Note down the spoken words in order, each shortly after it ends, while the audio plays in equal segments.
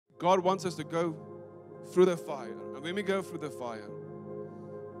God wants us to go through the fire. And when we go through the fire,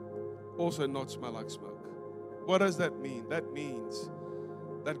 also not smell like smoke. What does that mean? That means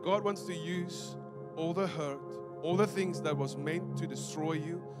that God wants to use all the hurt, all the things that was meant to destroy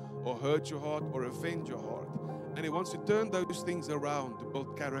you or hurt your heart or offend your heart. And He wants to turn those things around to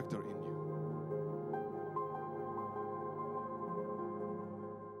build character in you.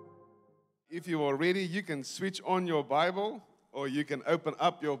 If you are ready, you can switch on your Bible or you can open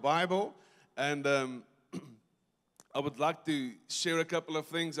up your Bible. And I would like to share a couple of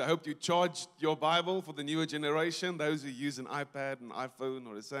things. I hope you charged your Bible for the newer generation, those who use an iPad, an iPhone,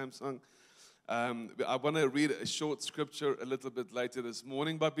 or a Samsung. I want to read a short scripture a little bit later this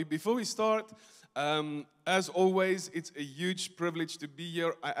morning. But before we start, as always, it's a huge privilege to be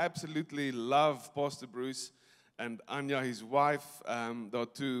here. I absolutely love Pastor Bruce and Anya, his wife. They are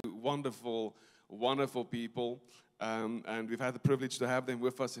two wonderful, wonderful people. And we've had the privilege to have them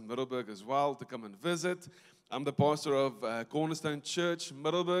with us in Middelburg as well, to come and visit. I'm the pastor of Cornerstone Church,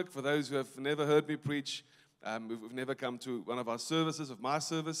 Middelburg. For those who have never heard me preach, we've never come to one of our services, of my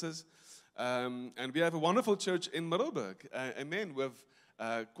services. And we have a wonderful church in Middelburg. Amen. With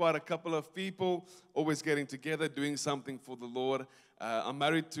quite a couple of people always getting together, doing something for the Lord. I'm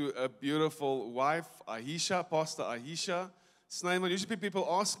married to a beautiful wife, Ahisha, Pastor Ahisha Snyman. Usually people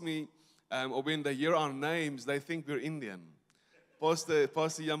ask me, or when they hear our names, they think we're Indian. Pastor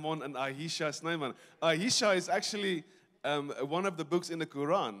Jamon and Ahisha Snyman. Ahisha is actually one of the books in the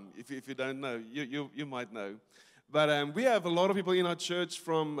Quran. If you don't know, you might know. But we have a lot of people in our church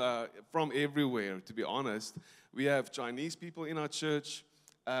from everywhere, to be honest. We have Chinese people in our church,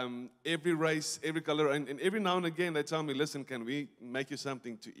 every race, every color. And every now and again, they tell me, listen, can we make you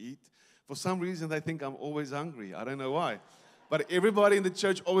something to eat? For some reason, they think I'm always hungry. I don't know why. But everybody in the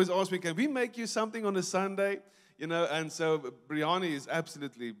church always asks me, can we make you something on a Sunday? You know, and so biryani is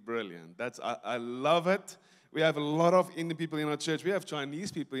absolutely brilliant. I love it. We have a lot of Indian people in our church. We have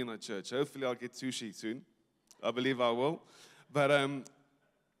Chinese people in our church. Hopefully, I'll get sushi soon. I believe I will. But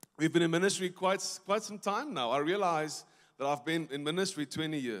we've been in ministry quite some time now. I realize that I've been in ministry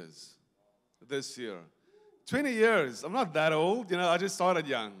 20 years this year. 20 years. I'm not that old. You know, I just started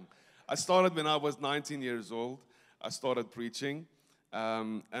young. I started when I was 19 years old. I started preaching.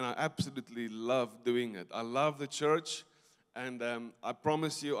 And I absolutely love doing it. I love the church. And I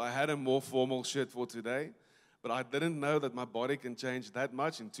promise you, I had a more formal shirt for today. But I didn't know that my body can change that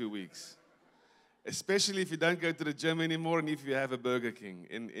much in 2 weeks. Especially if you don't go to the gym anymore and if you have a Burger King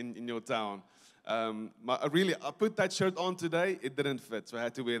in your town. I put that shirt on today. It didn't fit, so I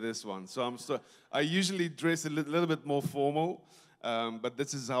had to wear this one. So I usually dress a little bit more formal, but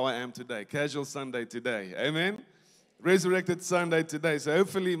this is how I am today. Casual Sunday today. Amen? Resurrected Sunday today. So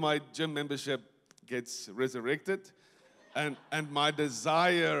hopefully my gym membership gets resurrected. And my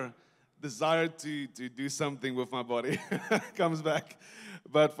desire to do something with my body comes back.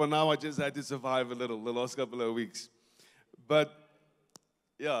 But for now, I just had to survive a little, the last couple of weeks. But,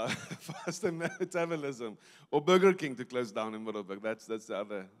 yeah, faster metabolism. Or Burger King to close down in Middelburg. That's the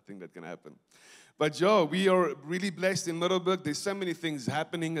other thing that can happen. But, yeah, we are really blessed in Middelburg. There's so many things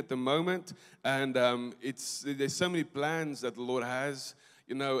happening at the moment. And there's so many plans that the Lord has.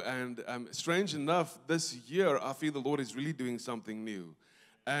 You know, and strange enough, this year, I feel the Lord is really doing something new.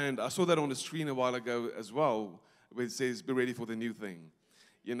 And I saw that on the screen a while ago as well, where it says, be ready for the new thing.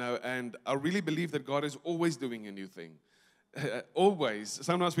 You know, and I really believe that God is always doing a new thing. Always.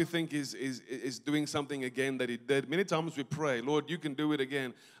 Sometimes we think is doing something again that He did. Many times we pray, Lord, you can do it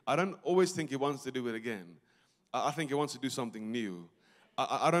again. I don't always think He wants to do it again. I think He wants to do something new.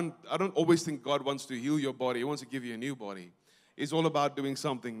 I don't always think God wants to heal your body. He wants to give you a new body. It's all about doing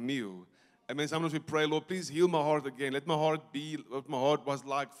something new. I mean, sometimes we pray, Lord, please heal my heart again. Let my heart be what my heart was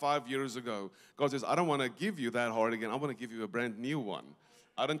like 5 years ago. God says, I don't want to give you that heart again. I want to give you a brand new one.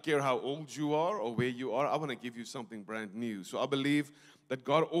 I don't care how old you are or where you are. I want to give you something brand new. So I believe that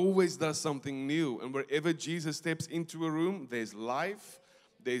God always does something new. And wherever Jesus steps into a room, there's life,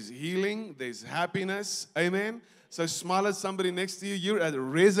 there's healing, there's happiness. Amen? So smile at somebody next to you. You're at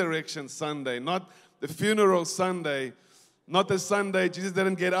Resurrection Sunday, not the funeral Sunday, not the Sunday Jesus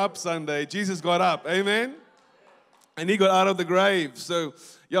didn't get up Sunday. Jesus got up. Amen? And He got out of the grave. So,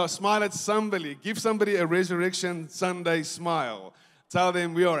 yeah, smile at somebody. Give somebody a Resurrection Sunday smile. Tell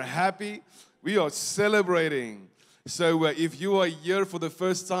them we are happy. We are celebrating. So if you are here for the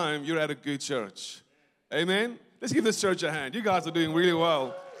first time, you're at a good church. Amen? Let's give this church a hand. You guys are doing really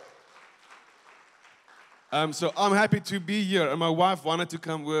well. So I'm happy to be here. And my wife wanted to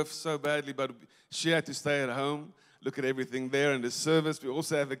come with so badly, but she had to stay at home. Look at everything there in the service. We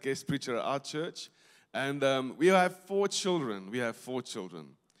also have a guest preacher at our church. And we have 4 children.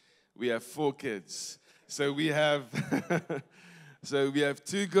 We have 4 kids. So we have so we have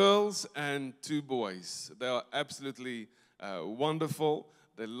 2 girls and 2 boys. They are absolutely wonderful.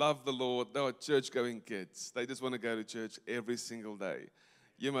 They love the Lord. They are church-going kids. They just want to go to church every single day.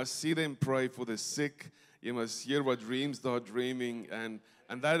 You must see them pray for the sick. You must hear what dreams they are dreaming.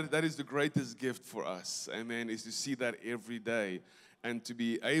 And that is the greatest gift for us, amen, is to see that every day and to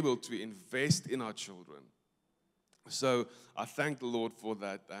be able to invest in our children. So I thank the Lord for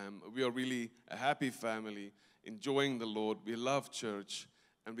that. We are really a happy family, enjoying the Lord. We love church,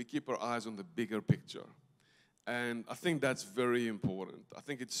 and we keep our eyes on the bigger picture. And I think that's very important. I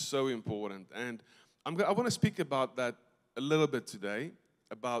think it's so important. And I want to speak about that a little bit today,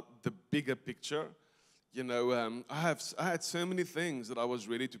 about the bigger picture. You know, I had so many things that I was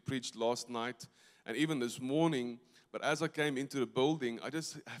ready to preach last night and even this morning. But as I came into the building, I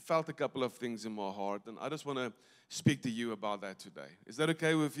just felt a couple of things in my heart. And I just want to speak to you about that today. Is that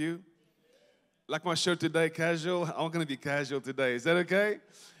okay with you? Like my shirt today, casual? I'm going to be casual today. Is that okay?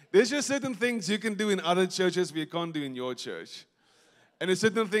 There's just certain things you can do in other churches we can't do in your church. And there's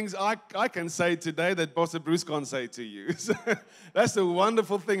certain things I can say today that Pastor Bruce can't say to you. So that's the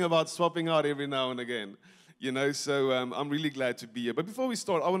wonderful thing about swapping out every now and again. You know, so I'm really glad to be here. But before we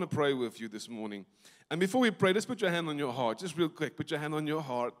start, I want to pray with you this morning. And before we pray, just put your hand on your heart. Just real quick, put your hand on your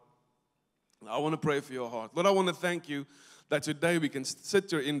heart. I want to pray for your heart. Lord, I want to thank you that today we can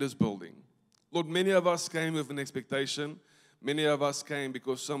sit here in this building. Lord, many of us came with an expectation. Many of us came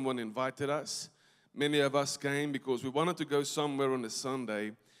because someone invited us. Many of us came because we wanted to go somewhere on a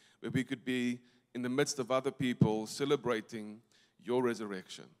Sunday where we could be in the midst of other people celebrating your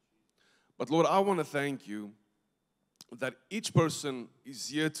resurrection. But Lord, I want to thank you that each person is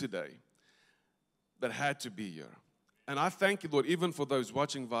here today that had to be here. And I thank you, Lord, even for those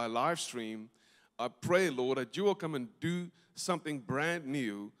watching via live stream. I pray, Lord, that you will come and do something brand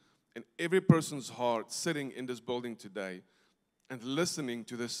new in every person's heart sitting in this building today and listening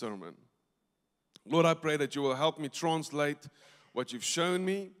to this sermon. Lord, I pray that you will help me translate what you've shown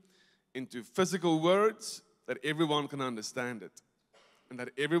me into physical words that everyone can understand it. And that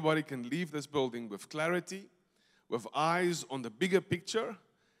everybody can leave this building with clarity, with eyes on the bigger picture,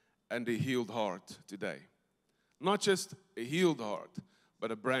 and a healed heart today. Not just a healed heart,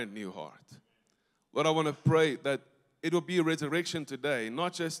 but a brand new heart. Lord, I want to pray that it will be a resurrection today,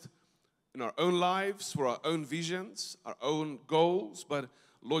 not just in our own lives, for our own visions, our own goals, but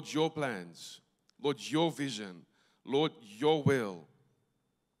Lord, your plans, Lord, your vision, Lord, your will.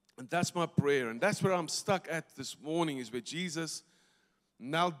 And that's my prayer. And that's where I'm stuck at this morning, is where Jesus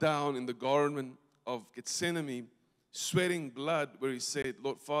knelt down in the garden of Gethsemane, sweating blood, where he said,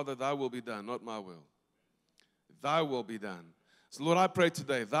 Lord, Father, thy will be done, not my will. Thy will be done. So, Lord, I pray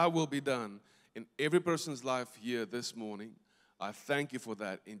today, thy will be done in every person's life here this morning. I thank you for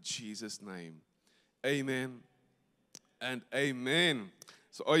that in Jesus' name. Amen and amen.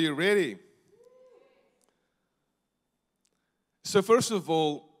 So are you ready? So first of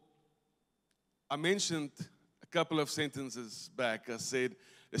all, I mentioned a couple of sentences back. I said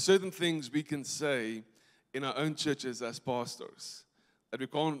there's certain things we can say in our own churches as pastors that we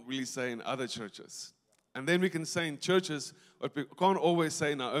can't really say in other churches. And then we can say in churches what we can't always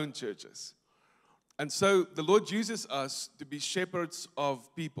say in our own churches. And so the Lord uses us to be shepherds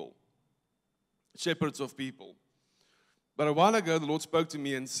of people. Shepherds of people. But a while ago, the Lord spoke to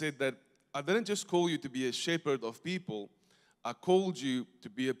me and said that I didn't just call you to be a shepherd of people. I called you to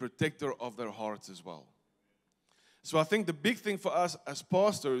be a protector of their hearts as well. So I think the big thing for us as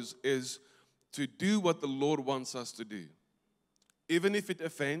pastors is to do what the Lord wants us to do. Even if it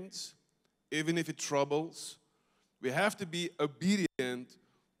offends, even if it troubles, we have to be obedient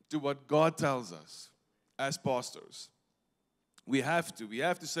to what God tells us as pastors. We have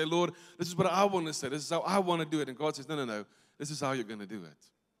to say, Lord, this is what I want to say. This is how I want to do it. And God says, no. This is how you're going to do it.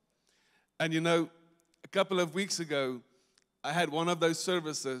 And you know, a couple of weeks ago, I had one of those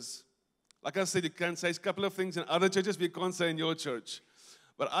services. Like I said, you can say a couple of things in other churches we can't say in your church.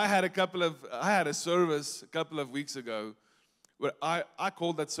 But I had a service a couple of weeks ago where I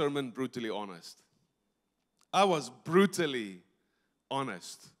called that sermon brutally honest. I was brutally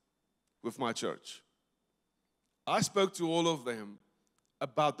honest with my church. I spoke to all of them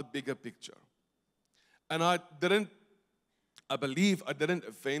about the bigger picture. And I believe I didn't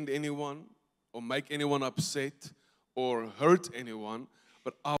offend anyone or make anyone upset or hurt anyone,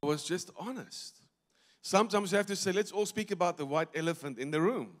 but I was just honest. Sometimes you have to say, let's all speak about the white elephant in the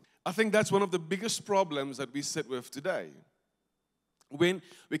room. I think that's one of the biggest problems that we sit with today. When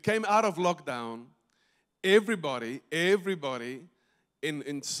we came out of lockdown, everybody,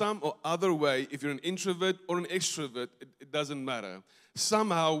 in some or other way, if you're an introvert or an extrovert, it doesn't matter.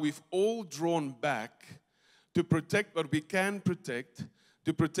 somehow we've all drawn back to protect what we can protect,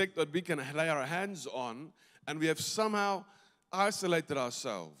 to protect what we can lay our hands on, and we have somehow isolated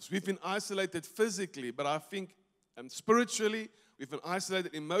ourselves. We've been isolated physically, but I think spiritually, we've been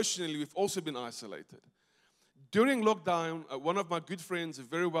isolated emotionally, we've also been isolated. During lockdown, one of my good friends, a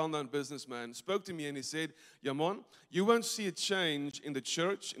very well-known businessman, spoke to me and he said, Jamon, you won't see a change in the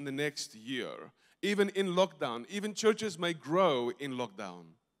church in the next year. Even in lockdown, even churches may grow in lockdown.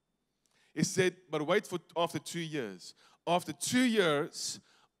 He said, but wait for after 2 years. After 2 years,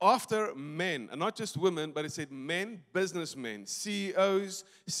 after men, and not just women, but he said men, businessmen, CEOs,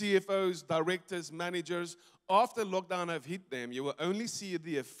 CFOs, directors, managers, after lockdown have hit them, you will only see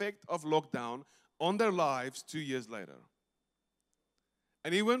the effect of lockdown on their lives 2 years later.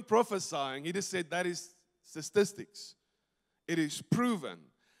 And he wasn't prophesying, he just said that is statistics. It is proven.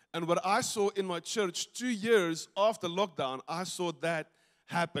 And what I saw in my church 2 years after lockdown, I saw that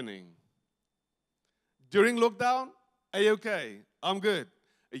happening. During lockdown, okay, I'm good.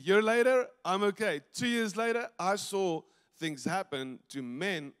 A year later, I'm okay. 2 years later, I saw things happen to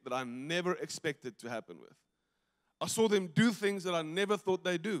men that I never expected to happen with. I saw them do things that I never thought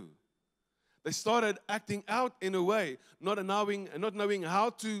they'd do. They started acting out in a way, not knowing how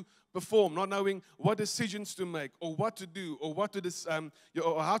to perform, not knowing what decisions to make, or what to do, or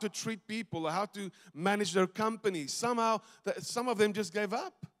or how to treat people, or how to manage their company. Somehow, some of them just gave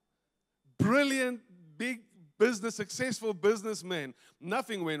up. Brilliant, big business, successful businessmen.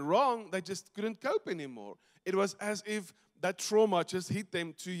 Nothing went wrong. They just couldn't cope anymore. It was as if that trauma just hit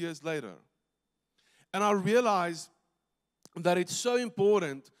them 2 years later. And I realized that it's so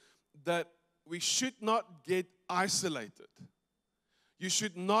important that we should not get isolated. You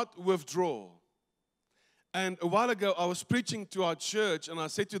should not withdraw. And a while ago, I was preaching to our church, and I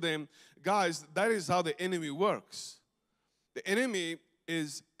said to them, guys, that is how the enemy works. The enemy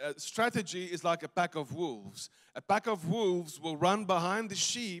strategy is like a pack of wolves. A pack of wolves will run behind the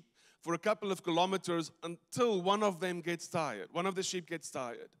sheep for a couple of kilometers until one of them gets tired. One of the sheep gets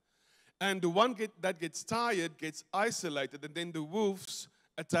tired. And the one that gets tired gets isolated, and then the wolves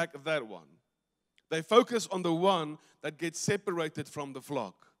attack that one. They focus on the one that gets separated from the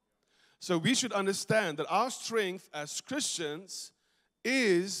flock. So we should understand that our strength as Christians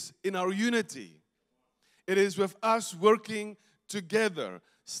is in our unity. It is with us working together,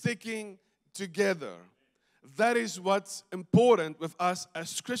 sticking together. That is what's important with us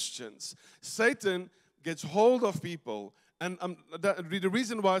as Christians. Satan gets hold of people. And the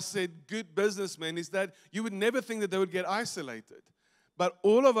reason why I said good businessmen is that you would never think that they would get isolated. But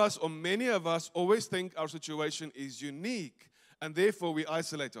all of us, or many of us, always think our situation is unique, and therefore we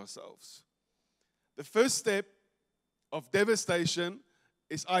isolate ourselves. The first step of devastation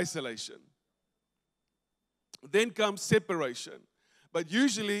is isolation. Then comes separation. But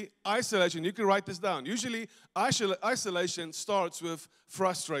usually, isolation, you can write this down. Usually, isolation starts with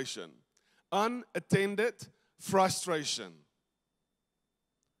frustration. Unattended frustration.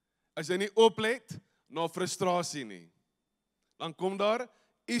 As jy nie oplet na frustrasie nie, dan kom daar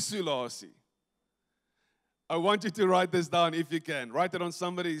isolasie. I want you to write this down if you can. Write it on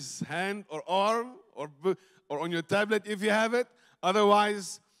somebody's hand or arm or on your tablet if you have it.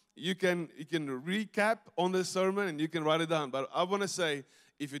 Otherwise, you can recap on the sermon and you can write it down. But I want to say,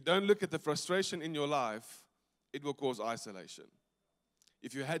 if you don't look at the frustration in your life, it will cause isolation.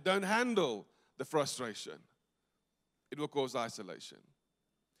 If you don't handle the frustration, it will cause isolation.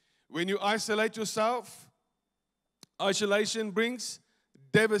 When you isolate yourself, isolation brings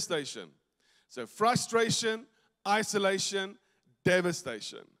devastation. So frustration, isolation,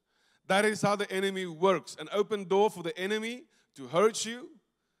 devastation. That is how the enemy works. An open door for the enemy to hurt you,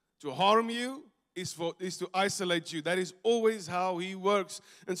 to harm you, is to isolate you. That is always how he works.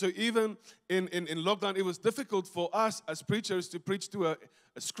 And so even in lockdown, it was difficult for us as preachers to preach to a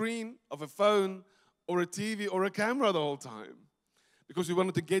screen of a phone or a TV or a camera the whole time. Because we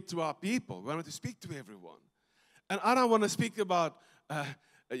wanted to get to our people. We wanted to speak to everyone. And I don't want to speak about,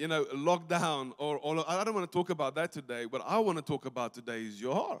 lockdown or I don't want to talk about that today. What I want to talk about today is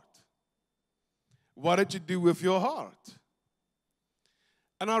your heart. What did you do with your heart?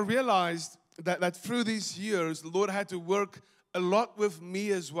 And I realized that through these years, the Lord had to work a lot with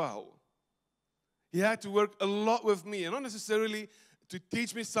me as well. He had to work a lot with me, and not necessarily to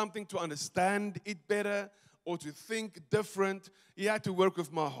teach me something to understand it better or to think different. He had to work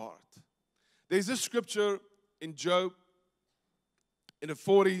with my heart. There's a scripture in Job, in the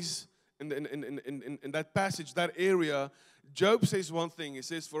 40s, in that passage, that area. Job says one thing. He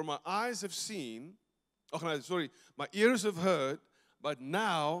says, "For my eyes have seen, my ears have heard, but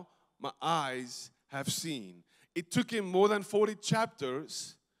now my eyes have seen." It took him more than 40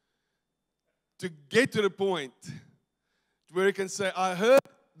 chapters to get to the point where he can say, I heard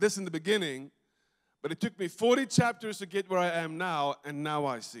this in the beginning, but it took me 40 chapters to get where I am now, and now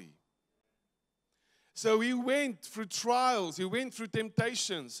I see. So he went through trials, he went through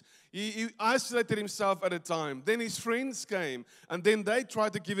temptations, he isolated himself at a time. Then his friends came, and then they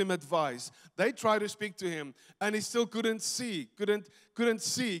tried to give him advice. They tried to speak to him, and he still couldn't see.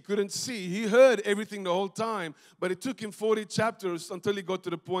 He heard everything the whole time, but it took him 40 chapters until he got to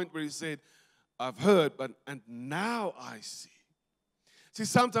the point where he said, I've heard, and now I see. See,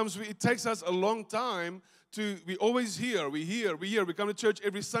 sometimes it takes us a long time we always hear. We come to church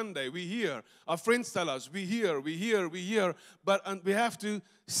every Sunday. We hear. Our friends tell us. We hear. But we have to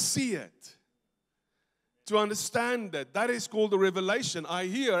see it. To understand it. That is called a revelation. I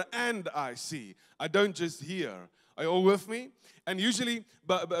hear and I see. I don't just hear. Are you all with me? And usually,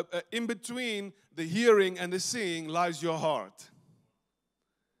 in between the hearing and the seeing lies your heart.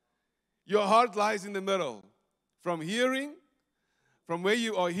 Your heart lies in the middle. From where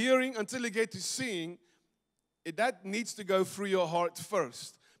you are hearing until you get to seeing, that needs to go through your heart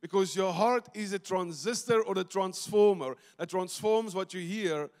first. Because your heart is a transistor or the transformer that transforms what you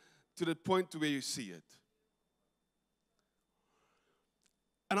hear to the point to where you see it.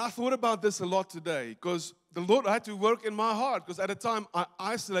 And I thought about this a lot today because the Lord had to work in my heart. Because at the time I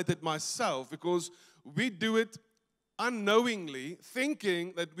isolated myself because we do it unknowingly,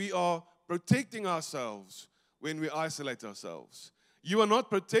 thinking that we are protecting ourselves when we isolate ourselves. You are not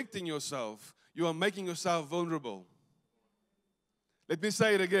protecting yourself. You are making yourself vulnerable. Let me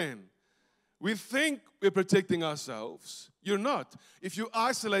say it again. We think we're protecting ourselves. You're not. If you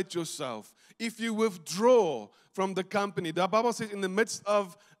isolate yourself, if you withdraw from the company, the Bible says in the midst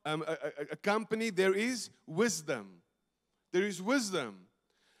of a company, there is wisdom. There is wisdom.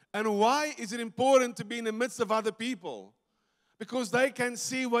 And why is it important to be in the midst of other people? Because they can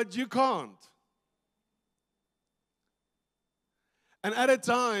see what you can't. And at a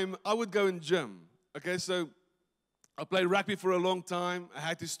time, I would go and gym. Okay, so I played rugby for a long time. I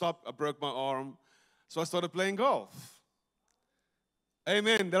had to stop. I broke my arm. So I started playing golf.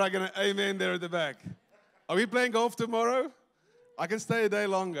 Amen. Then I get an amen there at the back. Are we playing golf tomorrow? I can stay a day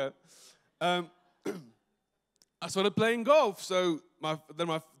longer. I started playing golf. So then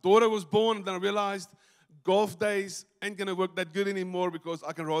my daughter was born. And then I realized golf days ain't going to work that good anymore because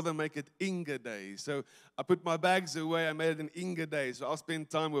I can rather make it Inga days. So I put my bags away. I made it an Inga day. So I'll spend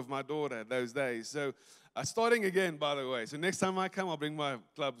time with my daughter those days. So starting again, by the way. So next time I come, I'll bring my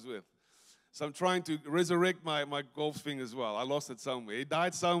clubs with. So I'm trying to resurrect my golf thing as well. I lost it somewhere. It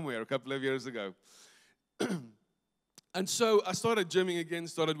died somewhere a couple of years ago. And so I started gymming again,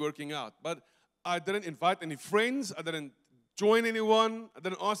 started working out. But I didn't invite any friends. I didn't join anyone. I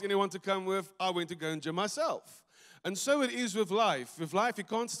didn't ask anyone to come with. I went to go and gym myself. And so it is with life. With life, you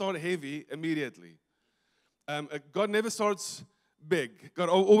can't start heavy immediately. God never starts big. God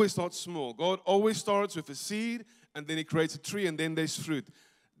always starts small. God always starts with a seed, and then He creates a tree, and then there's fruit.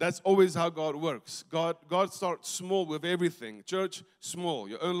 That's always how God works. God starts small with everything. Church, small.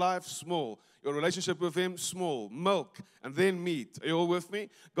 Your own life, small. Your relationship with Him, small. Milk, and then meat. Are you all with me?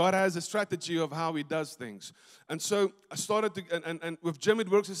 God has a strategy of how He does things. And so I started to, and with gym, it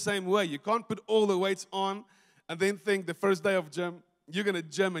works the same way. You can't put all the weights on and then think the first day of gym, you're going to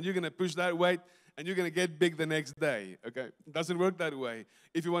gym and you're going to push that weight and you're going to get big the next day. Okay? It doesn't work that way.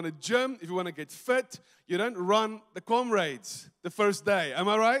 If you want to gym, if you want to get fit, you don't run the comrades the first day. Am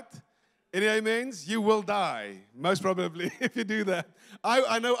I right? Any amens? You will die, most probably, if you do that.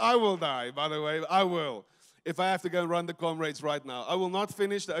 I know I will die, by the way. I will. If I have to go and run the comrades right now. I will not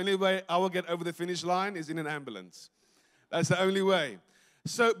finish. The only way I will get over the finish line is in an ambulance. That's the only way.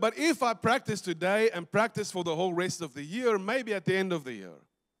 So, but if I practice today and practice for the whole rest of the year, maybe at the end of the year.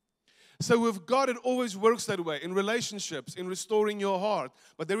 So with God, it always works that way. In relationships, in restoring your heart.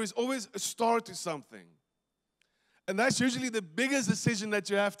 But there is always a start to something. And that's usually the biggest decision that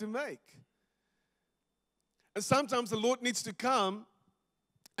you have to make. And sometimes the Lord needs to come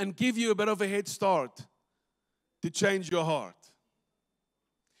and give you a bit of a head start to change your heart.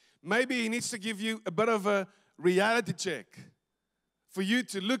 Maybe He needs to give you a bit of a reality check for you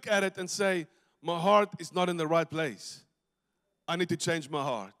to look at it and say, my heart is not in the right place. I need to change my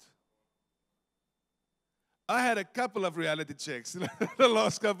heart. I had a couple of reality checks in the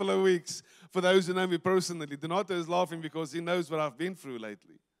last couple of weeks. For those who know me personally, Donato is laughing because he knows what I've been through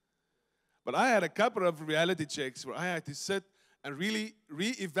lately. But I had a couple of reality checks where I had to sit and really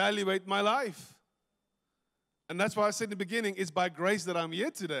reevaluate my life. And that's why I said in the beginning, it's by grace that I'm here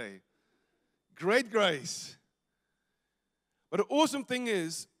today. Great grace. But the awesome thing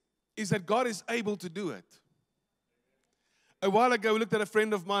is that God is able to do it. A while ago, we looked at a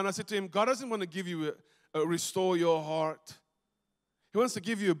friend of mine. I said to him, God doesn't want to give you restore your heart. He wants to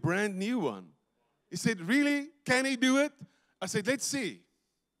give you a brand new one. He said, really? Can he do it? I said, let's see.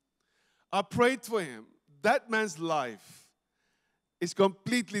 I prayed for him. That man's life is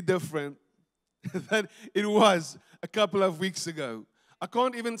completely different than it was a couple of weeks ago. I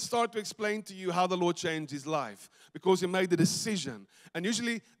can't even start to explain to you how the Lord changed his life because he made a decision. And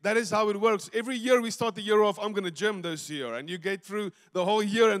usually that is how it works. Every year we start the year off, I'm going to gym this year. And you get through the whole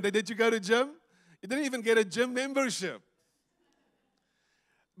year and then did you go to gym? You didn't even get a gym membership.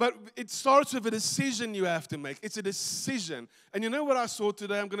 But it starts with a decision you have to make. It's a decision. And you know what I saw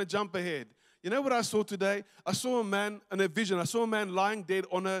today? I'm going to jump ahead. You know what I saw today? I saw a man in a vision. I saw a man lying dead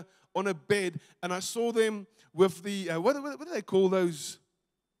on a bed. And I saw them with the, what do they call those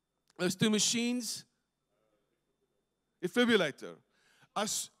two machines? Defibrillator.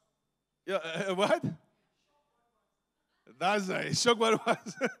 What? That's a shock what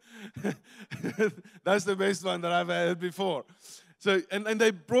was. That's the best one that I've had before. So, and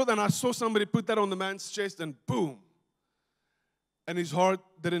they brought, and I saw somebody put that on the man's chest, and boom. And his heart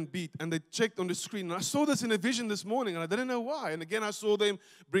didn't beat. And they checked on the screen. And I saw this in a vision this morning, and I didn't know why. And again, I saw them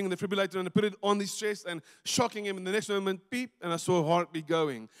bring the defibrillator, and they put it on his chest, and shocking him. And the next moment, beep, and I saw a heartbeat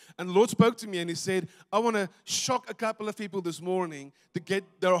going. And the Lord spoke to me, and he said, I want to shock a couple of people this morning to get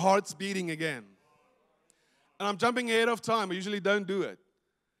their hearts beating again. And I'm jumping ahead of time. I usually don't do it.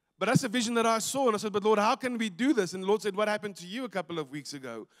 But that's a vision that I saw. And I said, but Lord, how can we do this? And the Lord said, what happened to you a couple of weeks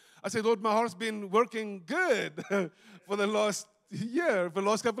ago? I said, Lord, my heart's been working good for the last year. For the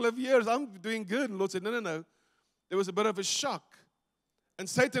last couple of years, I'm doing good. And the Lord said, no. There was a bit of a shock. And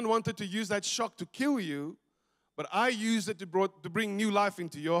Satan wanted to use that shock to kill you. But I used it to bring new life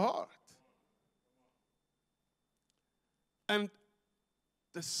into your heart. And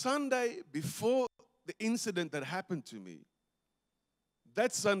the Sunday before the incident that happened to me,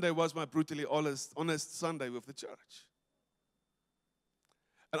 that Sunday was my brutally honest Sunday with the church.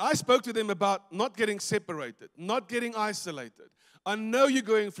 And I spoke to them about not getting separated, not getting isolated. I know you're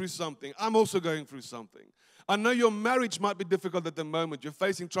going through something. I'm also going through something. I know your marriage might be difficult at the moment. You're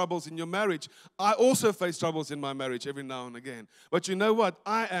facing troubles in your marriage. I also face troubles in my marriage every now and again. But you know what?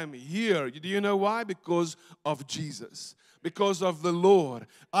 I am here. Do you know why? Because of Jesus. Because of the Lord.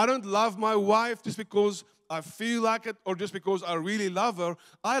 I don't love my wife just because I feel like it or just because I really love her.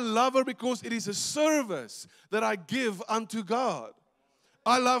 I love her because it is a service that I give unto God.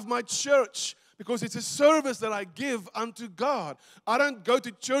 I love my church because it's a service that I give unto God. I don't go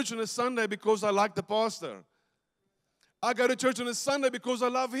to church on a Sunday because I like the pastor. I go to church on a Sunday because I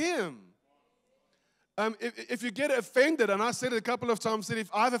love him. If you get offended, and I said it a couple of times, that if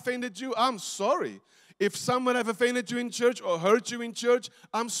I've offended you, I'm sorry. If someone have offended you in church or hurt you in church,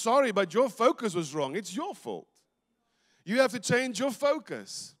 I'm sorry, but your focus was wrong. It's your fault. You have to change your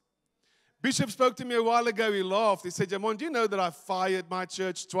focus. Bishop spoke to me a while ago. He laughed. He said, Jamon, do you know that I fired my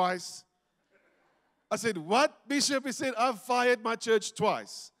church twice? I said, what, Bishop? He said, I've fired my church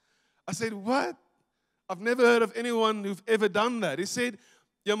twice. I said, what? I've never heard of anyone who've ever done that. He said,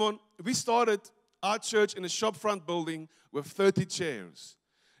 Jamon, we started our church in a shopfront building with 30 chairs.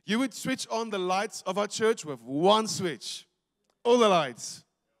 You would switch on the lights of our church with one switch. All the lights.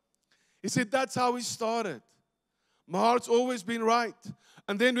 He said, that's how we started. My heart's always been right.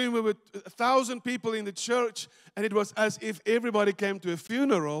 And then when we were 1,000 people in the church, and it was as if everybody came to a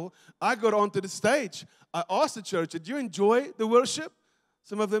funeral, I got onto the stage. I asked the church, did you enjoy the worship?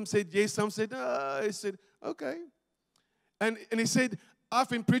 Some of them said yes, some said no. I said, okay. And he said, I've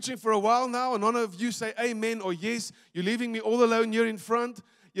been preaching for a while now, and none of you say amen or yes. You're leaving me all alone here in front.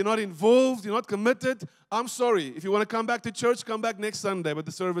 You're not involved. You're not committed. I'm sorry. If you want to come back to church, come back next Sunday, but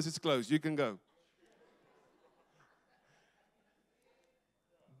the service is closed. You can go.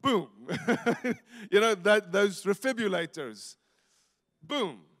 Boom. You know, those defibrillators.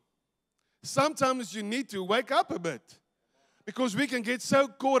 Boom. Sometimes you need to wake up a bit because we can get so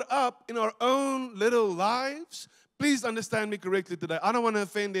caught up in our own little lives. Please understand me correctly today. I don't want to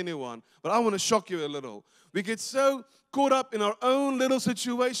offend anyone, but I want to shock you a little. We get so caught up in our own little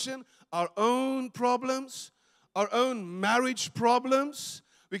situation, our own problems, our own marriage problems.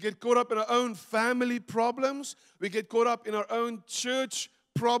 We get caught up in our own family problems. We get caught up in our own church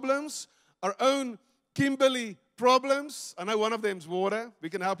problems, our own Kimberly problems. I know one of them is water. We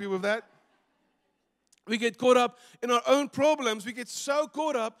can help you with that. We get caught up in our own problems. We get so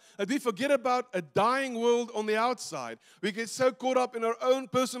caught up that we forget about a dying world on the outside. We get so caught up in our own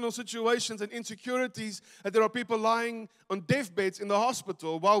personal situations and insecurities that there are people lying on deathbeds in the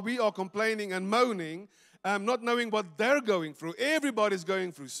hospital while we are complaining and moaning, not knowing what they're going through. Everybody's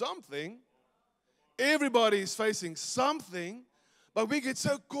going through something. Everybody is facing something, but we get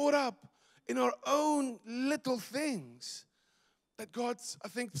so caught up in our own little things that I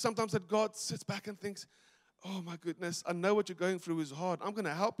think sometimes that God sits back and thinks, oh my goodness, I know what you're going through is hard. I'm going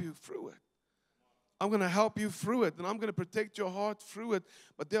to help you through it. I'm going to help you through it, and I'm going to protect your heart through it.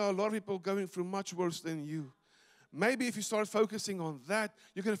 But there are a lot of people going through much worse than you. Maybe if you start focusing on that,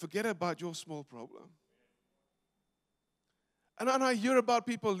 you're going to forget about your small problem. And I hear about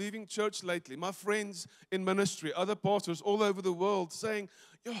people leaving church lately, my friends in ministry, other pastors all over the world saying,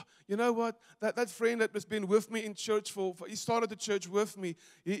 you know what, that friend that has been with me in church he started the church with me,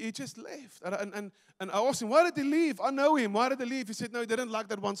 he just left. And I asked him, why did he leave? I know him, why did he leave? He said, no, he didn't like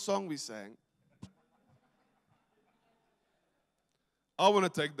that one song we sang. I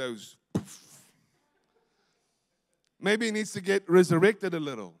want to take those. Maybe he needs to get resurrected a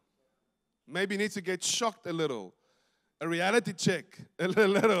little. Maybe he needs to get shocked a little. A reality check a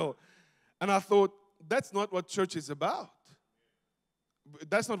little. And I thought, that's not what church is about.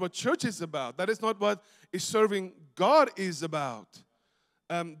 That's not what church is about. That is not what is serving God is about.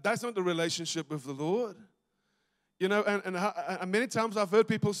 That's not the relationship with the Lord. You know, and many times I've heard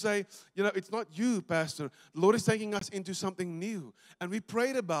people say, you know, it's not you, Pastor. The Lord is taking us into something new. And we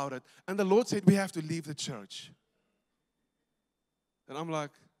prayed about it. And the Lord said we have to leave the church. And I'm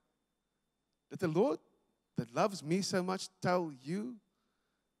like, did the Lord that loves me so much tell you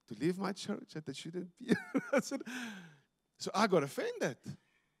to leave my church? That shouldn't be. I said, so I got offended.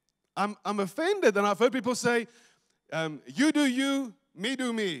 I'm offended. And I've heard people say, you do you, me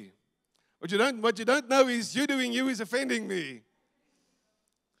do me. What you don't know is you doing you is offending me.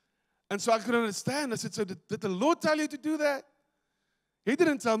 And so I couldn't understand. I said, so did the Lord tell you to do that? He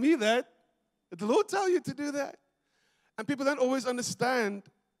didn't tell me that. Did the Lord tell you to do that? And people don't always understand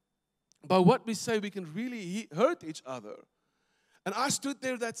by what we say we can really hurt each other. And I stood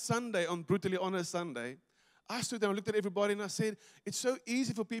there that Sunday, on Brutally Honest Sunday. I stood there and looked at everybody and I said, it's so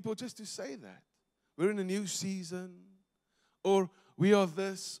easy for people just to say that. We're in a new season. Or we are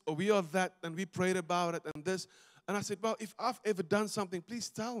this, or we are that, and we prayed about it, and this. And I said, well, if I've ever done something, please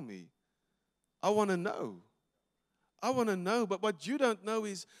tell me. I want to know. I want to know. But what you don't know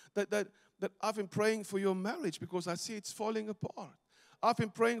is that I've been praying for your marriage because I see it's falling apart. I've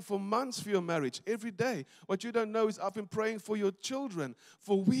been praying for months for your marriage, every day. What you don't know is I've been praying for your children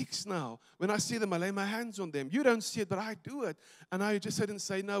for weeks now. When I see them, I lay my hands on them. You don't see it, but I do it. And now you just sit and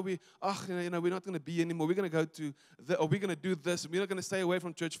say, no, we're not going to be anymore. We're going to go to, or we're going to do this. We're not going to stay away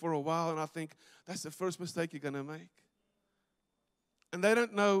from church for a while. And I think that's the first mistake you're going to make. And they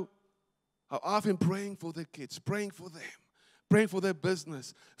don't know how I've been praying for their kids, praying for them. Praying for their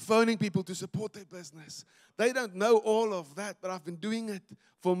business, phoning people to support their business. They don't know all of that, but I've been doing it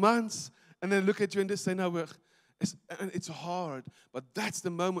for months. And then look at you and just say, no, it's hard. But that's the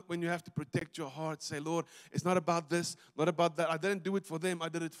moment when you have to protect your heart. Say, Lord, it's not about this, not about that. I didn't do it for them. I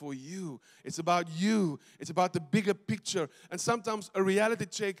did it for you. It's about you. It's about the bigger picture. And sometimes a reality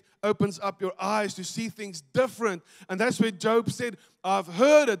check opens up your eyes to see things different. And that's where Job said, I've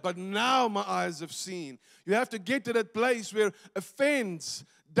heard it, but now my eyes have seen. You have to get to that place where offense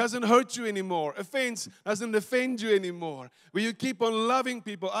doesn't hurt you anymore. Offense doesn't offend you anymore. Where you keep on loving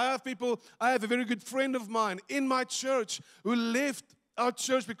people. I have a very good friend of mine in my church who left our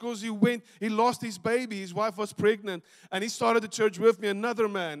church because he lost his baby. His wife was pregnant. And he started the church with me, another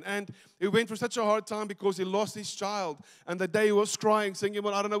man. And he went through such a hard time because he lost his child. And the day he was crying, saying,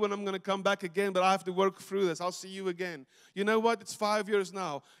 well, I don't know when I'm going to come back again, but I have to work through this. I'll see you again. You know what? It's 5 years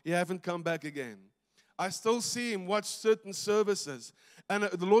now. He haven't come back again. I still see him watch certain services. And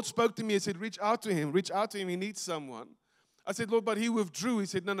the Lord spoke to me and said, reach out to him. Reach out to him. He needs someone. I said, Lord, but he withdrew. He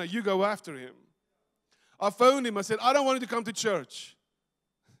said, no, you go after him. I phoned him. I said, I don't want you to come to church.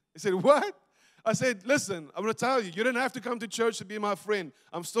 He said, what? I said, listen, I'm going to tell you, you don't have to come to church to be my friend.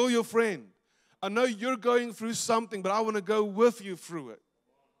 I'm still your friend. I know you're going through something, but I want to go with you through it.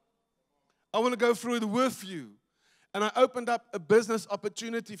 I want to go through it with you. And I opened up a business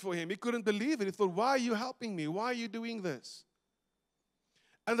opportunity for him. He couldn't believe it. He thought, why are you helping me? Why are you doing this?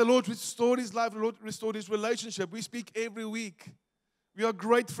 And the Lord restored his life. The Lord restored his relationship. We speak every week. We are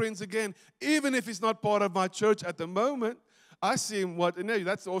great friends again. Even if he's not part of my church at the moment, I see him watching. You know,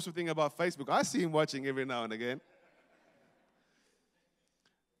 that's the awesome thing about Facebook. I see him watching every now and again.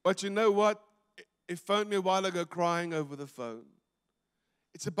 But you know what? He phoned me a while ago crying over the phone.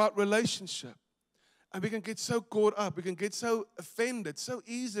 It's about relationship. And we can get so caught up, we can get so offended so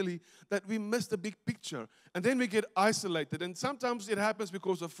easily that we miss the big picture. And then we get isolated. And sometimes it happens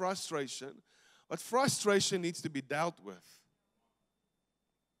because of frustration. But frustration needs to be dealt with.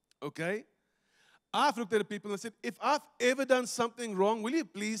 Okay? I've looked at the people and said, if I've ever done something wrong, will you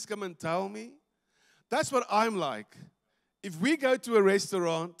please come and tell me? That's what I'm like. If we go to a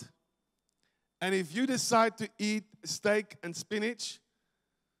restaurant and if you decide to eat steak and spinach,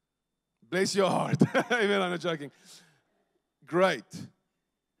 bless your heart. Amen, I'm not joking. Great.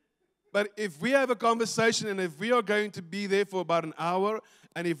 But if we have a conversation and if we are going to be there for about an hour,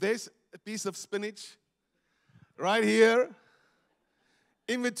 and if there's a piece of spinach right here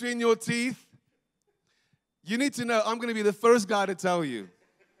in between your teeth, you need to know I'm going to be the first guy to tell you.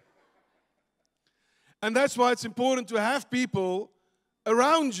 And that's why it's important to have people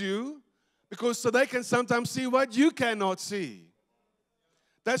around you, because so they can sometimes see what you cannot see.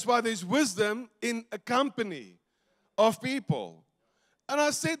 That's why there's wisdom in a company of people. And I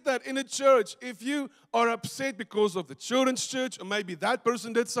said that in a church, if you are upset because of the children's church, or maybe that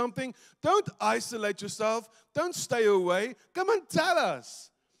person did something, don't isolate yourself. Don't stay away. Come and tell us.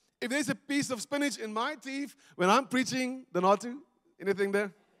 If there's a piece of spinach in my teeth when I'm preaching the Natu, anything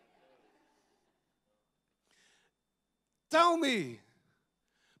there? Tell me.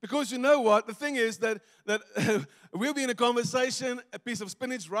 Because you know what? The thing is that we'll be in a conversation, a piece of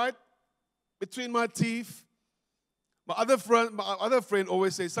spinach right between my teeth. My other friend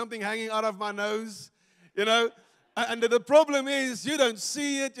always says, something hanging out of my nose, you know. And the problem is you don't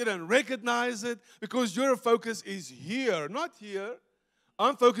see it, you don't recognize it, because your focus is here, not here.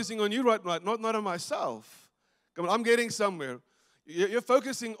 I'm focusing on you right now, not on myself. Come on, I'm getting somewhere. You're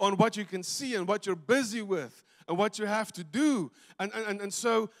focusing on what you can see and what you're busy with and what you have to do. And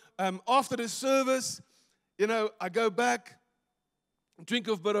so after the service, you know, I go back, drink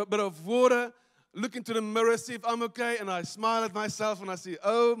a bit of water, look into the mirror, see if I'm okay, and I smile at myself and I see,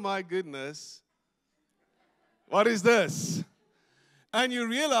 oh my goodness, what is this? And you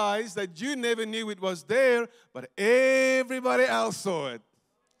realize that you never knew it was there, but everybody else saw it.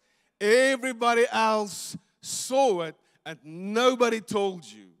 Everybody else saw it, and nobody told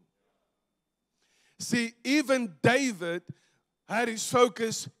you. See, even David had his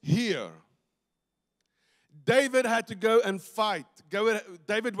focus here. David had to go and fight.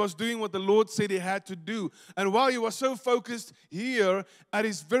 David was doing what the Lord said he had to do. And while he was so focused here at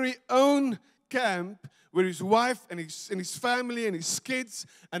his very own camp, where his wife and his family and his kids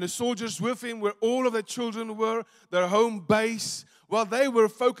and the soldiers with him, where all of the children were, their home base, while they were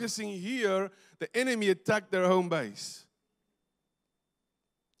focusing here, the enemy attacked their home base.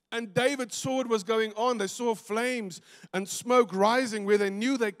 And David saw what was going on. They saw flames and smoke rising where they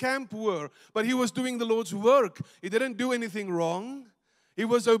knew their camp were. But he was doing the Lord's work. He didn't do anything wrong. He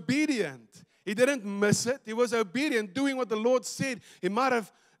was obedient. He didn't miss it. He was obedient, doing what the Lord said. He might have,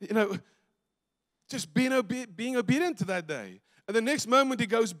 just being obedient to that day. And the next moment he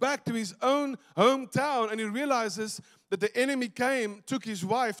goes back to his own hometown and he realizes that the enemy came, took his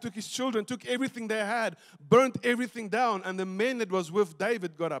wife, took his children, took everything they had, burnt everything down, and the men that was with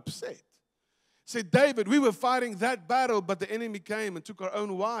David got upset. Said, David, we were fighting that battle, but the enemy came and took our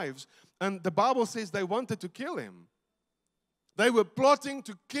own wives. And the Bible says they wanted to kill him. They were plotting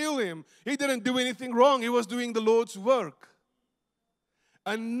to kill him. He didn't do anything wrong. He was doing the Lord's work.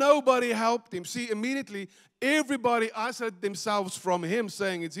 And nobody helped him. See, immediately, everybody isolated themselves from him,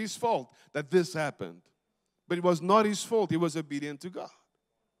 saying it's his fault that this happened. But it was not his fault. He was obedient to God.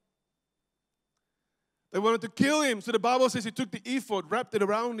 They wanted to kill him. So the Bible says he took the ephod, wrapped it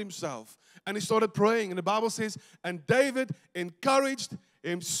around himself, and he started praying. And the Bible says, and David encouraged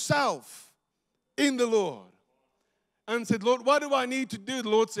himself in the Lord. And said, Lord, what do I need to do? The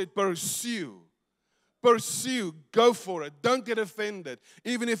Lord said, pursue. Pursue. Go for it. Don't get offended.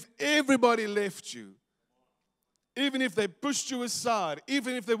 Even if everybody left you. Even if they pushed you aside.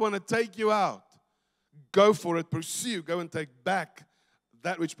 Even if they want to take you out. Go for it. Pursue. Go and take back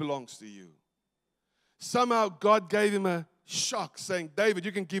that which belongs to you. Somehow God gave him a shock saying, David,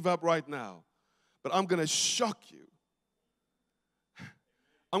 you can give up right now. But I'm going to shock you.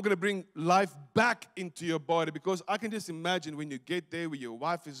 I'm going to bring life back into your body, because I can just imagine when you get there where your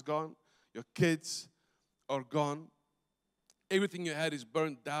wife is gone, your kids are gone, everything you had is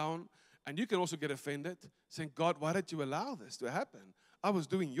burned down, and you can also get offended, saying, God, why did you allow this to happen? I was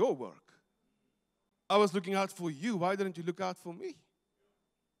doing your work. I was looking out for you. Why didn't you look out for me?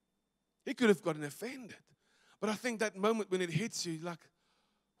 He could have gotten offended. But I think that moment when it hits you, you're like,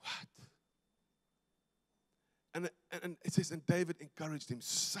 what? And it says, and David encouraged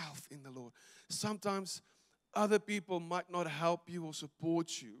himself in the Lord. Sometimes other people might not help you or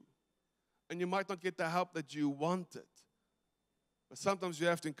support you. And you might not get the help that you wanted. But sometimes you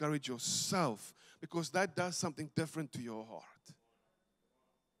have to encourage yourself, because that does something different to your heart.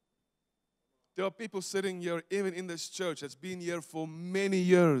 There are people sitting here, even in this church, that's been here for many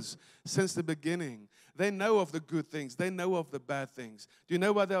years, since the beginning. They know of the good things. They know of the bad things. Do you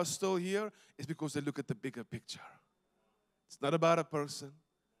know why they are still here? It's because they look at the bigger picture. It's not about a person.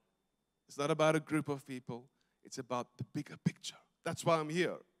 It's not about a group of people. It's about the bigger picture. That's why I'm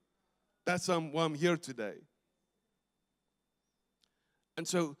here. That's why I'm here today. And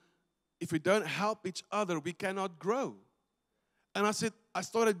so, if we don't help each other, we cannot grow. And I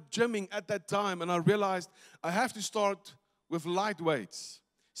started gymming at that time, and I realized I have to start with light weights.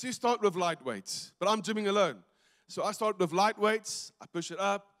 So you start with light weights, but I'm gymming alone. So I start with light weights, I push it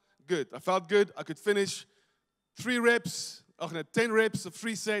up, good. I felt good, I could finish 10 reps of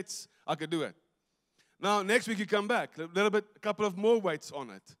 3 sets, I could do it. Now, next week you come back, a couple of more weights on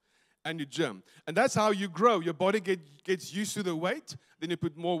it, and you gym. And that's how you grow. Your body gets used to the weight, then you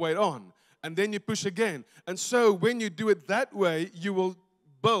put more weight on. And then you push again. And so when you do it that way, you will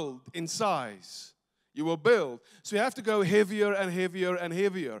build in size. You will build. So you have to go heavier and heavier and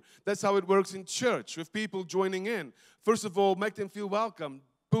heavier. That's how it works in church with people joining in. First of all, make them feel welcome.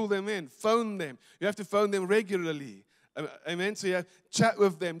 Pull them in. Phone them. You have to phone them regularly. Amen. So you have chat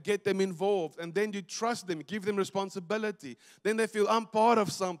with them, get them involved, and then you trust them, give them responsibility. Then they feel I'm part of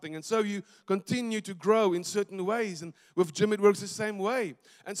something, and so you continue to grow in certain ways. And with gym, it works the same way.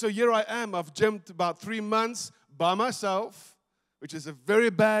 And so here I am. I've gymmed about 3 months by myself, which is a very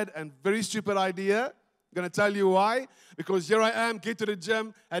bad and very stupid idea. I'm going to tell you why. Because here I am, get to the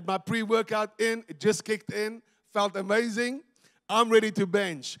gym, had my pre-workout in, it just kicked in, felt amazing. I'm ready to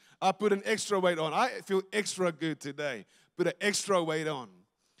bench. I put an extra weight on. I feel extra good today. Put an extra weight on.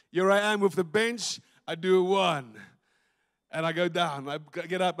 Here I am with the bench. I do 1. And I go down. I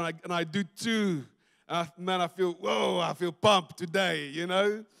get up and I do 2. Man, I feel pumped today, you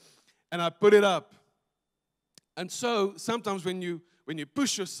know. And I put it up. And so sometimes when you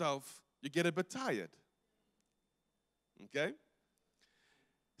push yourself, you get a bit tired. Okay?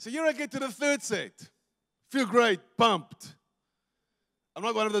 So here I get to the 3rd set. Feel great, pumped. I'm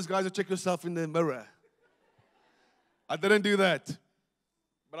not one of those guys who check yourself in the mirror. I didn't do that.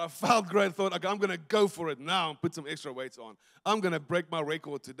 But I felt great. Thought, okay, I'm going to go for it now and put some extra weights on. I'm going to break my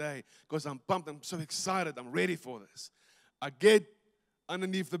record today because I'm pumped. I'm so excited. I'm ready for this. I get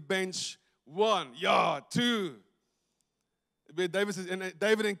underneath the bench. 1, 2.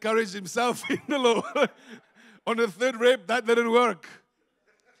 David encouraged himself in the Lord. On the 3rd rep, that didn't work.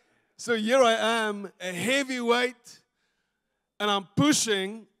 So here I am, a heavy weight. And I'm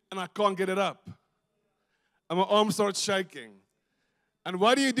pushing, and I can't get it up. And my arm starts shaking. And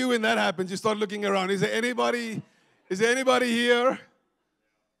what do you do when that happens? You start looking around. Is there anybody here?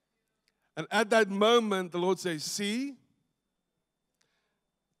 And at that moment, the Lord says, see?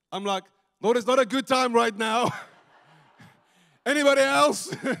 I'm like, Lord, it's not a good time right now. Anybody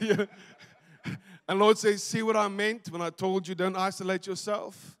else? And Lord says, see what I meant when I told you don't isolate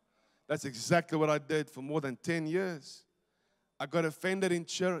yourself? That's exactly what I did for more than 10 years. I got offended in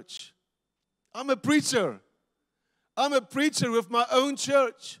church. I'm a preacher. I'm a preacher with my own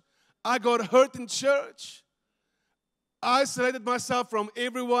church. I got hurt in church. I isolated myself from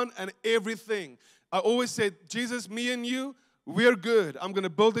everyone and everything. I always said, Jesus, me and you, we're good. I'm going to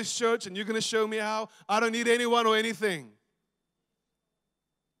build this church and you're going to show me how. I don't need anyone or anything.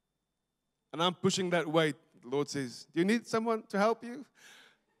 And I'm pushing that weight. The Lord says, do you need someone to help you?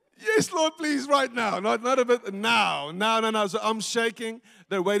 Yes, Lord, please, right now. Not a bit, now. So I'm shaking.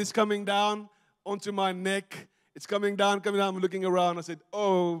 The weight is coming down onto my neck. It's coming down. I'm looking around. I said,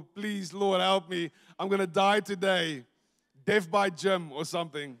 oh, please, Lord, help me. I'm going to die today. Death by gym or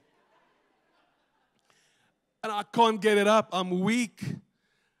something. And I can't get it up. I'm weak.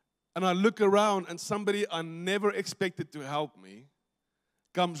 And I look around, and somebody I never expected to help me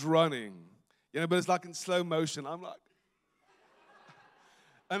comes running. But it's like in slow motion. I'm like,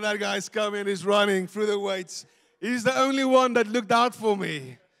 and that guy's coming, he's running through the weights. He's the only one that looked out for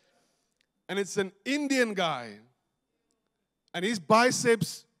me. And it's an Indian guy. And his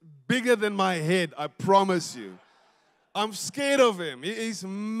biceps bigger than my head, I promise you. I'm scared of him. He's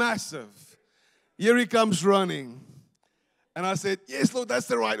massive. Here he comes running. And I said, yes, Lord, that's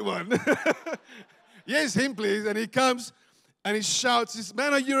the right one. Yes, him, please. And he comes and he shouts, he says,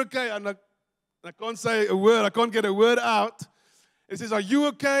 man, are you okay? And I can't say a word. I can't get a word out. He says, are you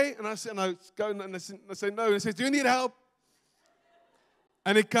okay? And I say, no. And I say, no. And he says, do you need help?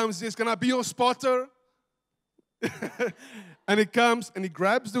 And he comes, he says, can I be your spotter? And he comes and he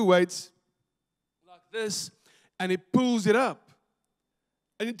grabs the weights like this and he pulls it up.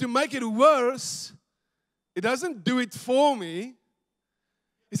 And to make it worse, he doesn't do it for me.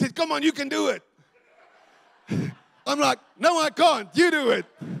 He said, come on, you can do it. I'm like, no, I can't. You do it.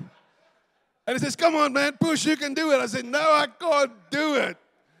 And he says, come on, man, push, you can do it. I said, no, I can't do it.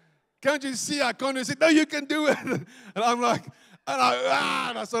 Can't you see I can't do it? He said, no, you can do it. And I'm like,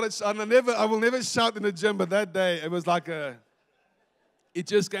 and I started, I will never shout in the gym, but that day, it was like it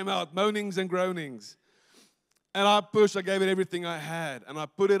just came out, moanings and groanings. And I pushed, I gave it everything I had. And I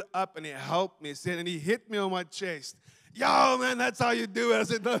put it up, and he helped me. He said, and he hit me on my chest. Yo, man, that's how you do it. I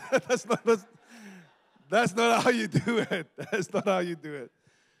said, no, that's not how you do it. That's not how you do it.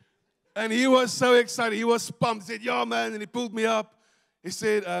 And he was so excited. He was pumped. He said, yo, man, and he pulled me up. He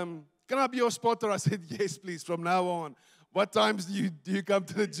said, can I be your spotter? I said, yes, please, from now on. What times do you come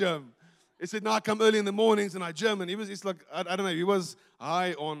to the gym? He said, no, I come early in the mornings and I gym. And he's like, I don't know, he was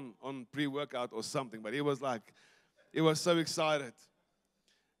high on pre-workout or something, but he was so excited.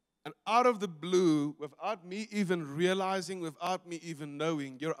 And out of the blue, without me even realizing, without me even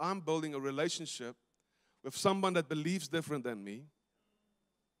knowing, I'm building a relationship with someone that believes different than me.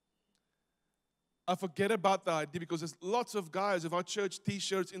 I forget about the idea because there's lots of guys with our church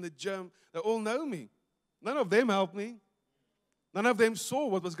T-shirts in the gym that all know me. None of them helped me. None of them saw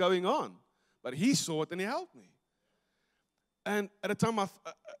what was going on. But he saw it and he helped me. And at the time I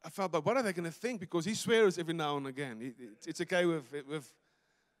felt, but what are they going to think? Because he swears every now and again. It's okay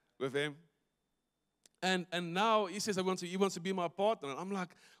with him. And now he says he wants to be my partner. And I'm like,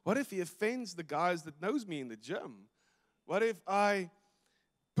 what if he offends the guys that knows me in the gym? What if I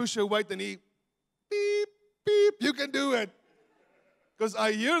push a weight and he, beep, beep, you can do it? Because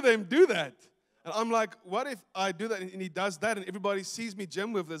I hear them do that. And I'm like, what if I do that and he does that and everybody sees me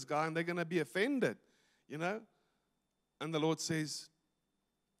gym with this guy and they're going to be offended, you know? And the Lord says,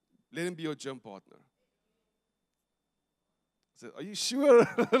 let him be your gym partner. I said, are you sure,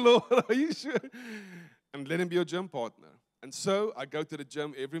 Lord? Are you sure? And let him be your gym partner. And so I go to the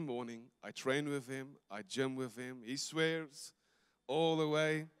gym every morning. I train with him. I gym with him. He swears all the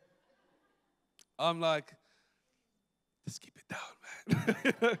way. I'm like, let's keep it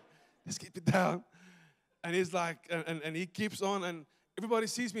down, man. Let's keep it down. And he's like, and he keeps on, and everybody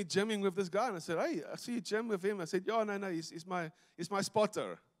sees me gymming with this guy. And I said, hey, I see you gym with him. I said, no, he's my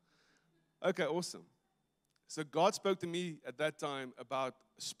spotter. Okay, awesome. So God spoke to me at that time about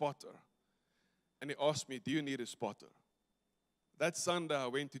a spotter. And he asked me, do you need a spotter? That Sunday, I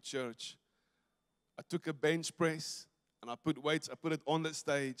went to church. I took a bench press, and I put weights. I put it on the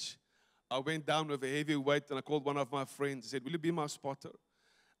stage. I went down with a heavy weight, and I called one of my friends. I said, will you be my spotter?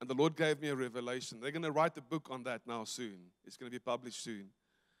 And the Lord gave me a revelation. They're going to write a book on that now soon. It's going to be published soon.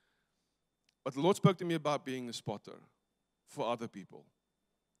 But the Lord spoke to me about being a spotter for other people.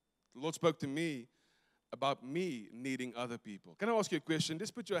 The Lord spoke to me about me needing other people. Can I ask you a question?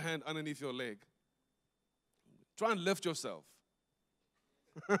 Just put your hand underneath your leg. Try and lift yourself.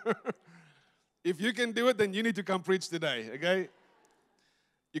 If you can do it, then you need to come preach today, okay?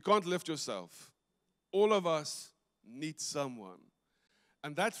 You can't lift yourself. All of us need someone.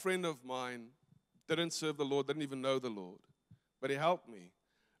 And that friend of mine didn't serve the Lord, didn't even know the Lord. But he helped me.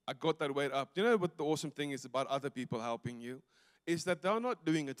 I got that weight up. You know what the awesome thing is about other people helping you? Is that they're not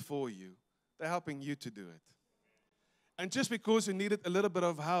doing it for you. They're helping you to do it. And just because you needed a little bit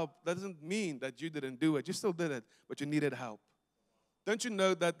of help, that doesn't mean that you didn't do it. You still did it, but you needed help. Don't you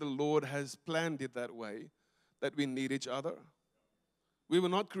know that the Lord has planned it that way, that we need each other? We were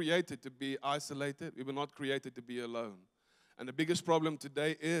not created to be isolated. We were not created to be alone. And the biggest problem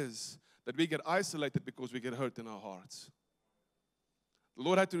today is that we get isolated because we get hurt in our hearts. The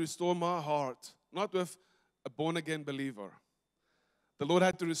Lord had to restore my heart, not with a born-again believer. The Lord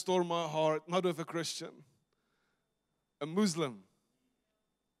had to restore my heart, not with a Christian, a Muslim,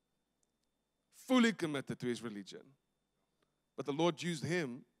 fully committed to his religion. But the Lord used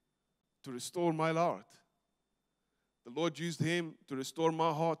him to restore my heart. The Lord used him to restore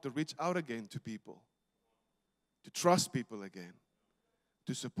my heart, to reach out again to people, to trust people again,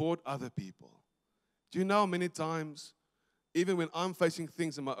 to support other people. Do you know how many times, even when I'm facing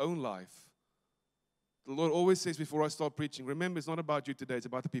things in my own life, the Lord always says before I start preaching, remember, it's not about you today, it's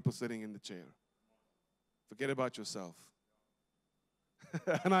about the people sitting in the chair. Forget about yourself.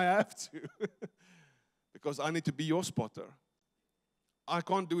 And I have to, because I need to be your spotter. I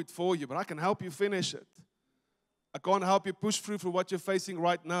can't do it for you, but I can help you finish it. I can't help you push through for what you're facing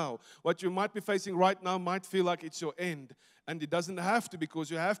right now. What you might be facing right now might feel like it's your end. And it doesn't have to, because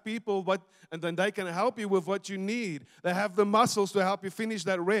you have people, and then they can help you with what you need. They have the muscles to help you finish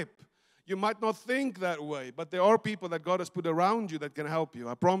that rep. You might not think that way, but there are people that God has put around you that can help you.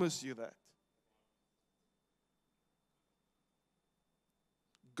 I promise you that.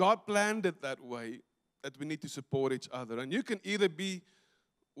 God planned it that way, that we need to support each other. And you can either be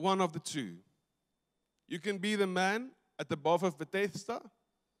one of the two. You can be the man at the bar of Bethesda,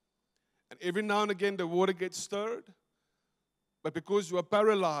 and every now and again the water gets stirred. But because you are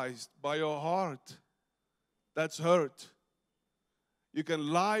paralyzed by your heart, that's hurt. You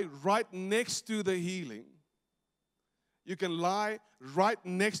can lie right next to the healing. You can lie right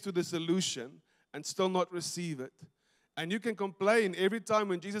next to the solution and still not receive it. And you can complain every time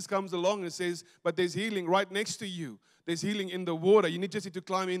when Jesus comes along and says, but there's healing right next to you. There's healing in the water. You just need to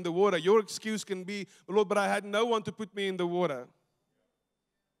climb in the water. Your excuse can be, Lord, but I had no one to put me in the water.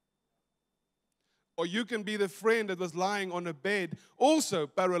 Or you can be the friend that was lying on a bed, also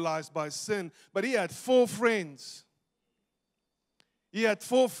paralyzed by sin, but he had 4 friends. He had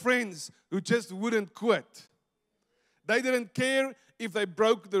 4 friends who just wouldn't quit. They didn't care if they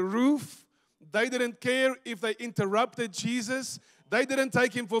broke the roof. They didn't care if they interrupted Jesus. They didn't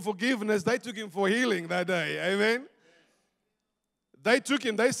take him for forgiveness. They took him for healing that day. Amen? They took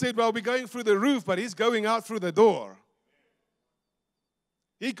him. They said, well, we're going through the roof, but he's going out through the door.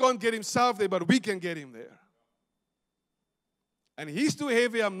 He can't get himself there, but we can get him there. And he's too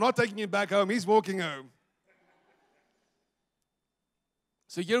heavy. I'm not taking him back home. He's walking home.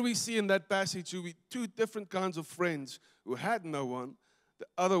 So here we see in that passage 2 different kinds of friends who had no one. The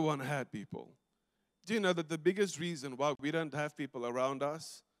other one had people. Do you know that the biggest reason why we don't have people around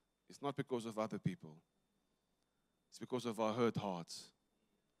us is not because of other people. It's because of our hurt hearts,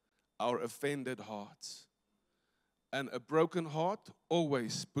 our offended hearts. And a broken heart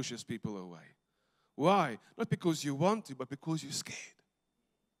always pushes people away. Why? Not because you want to, but because you're scared.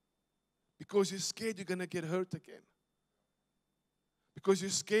 Because you're scared you're going to get hurt again. Because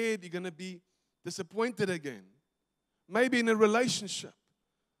you're scared you're going to be disappointed again. Maybe in a relationship.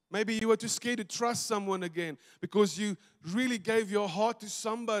 Maybe you were too scared to trust someone again because you really gave your heart to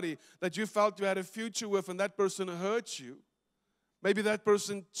somebody that you felt you had a future with and that person hurt you. Maybe that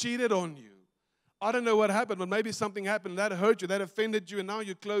person cheated on you. I don't know what happened, but maybe something happened that hurt you, that offended you, and now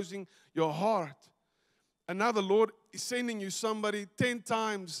you're closing your heart. And now the Lord is sending you somebody 10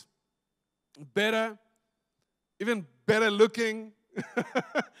 times better, even better looking,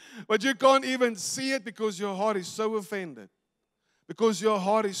 but you can't even see it because your heart is so offended. Because your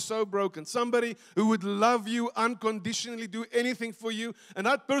heart is so broken. Somebody who would love you unconditionally, do anything for you. And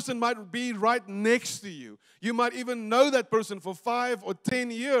that person might be right next to you. You might even know that person for 5 or 10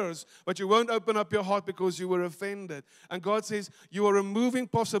 years. But you won't open up your heart because you were offended. And God says, you are removing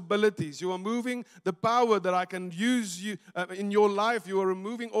possibilities. You are moving the power that I can use you in your life. You are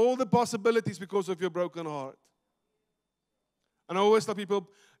removing all the possibilities because of your broken heart. And I always tell people,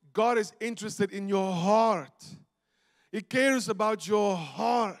 God is interested in your heart. He cares about your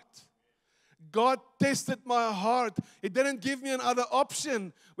heart. God tested my heart. He didn't give me another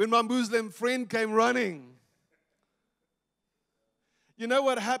option when my Muslim friend came running. You know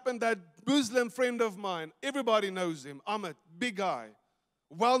what happened? That Muslim friend of mine, everybody knows him. I'm a big guy,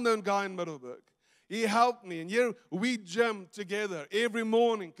 well-known guy in Middelburg. He helped me, and here we gym together every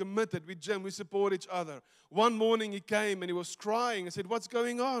morning, committed. We gym, we support each other. One morning he came and he was crying. I said, what's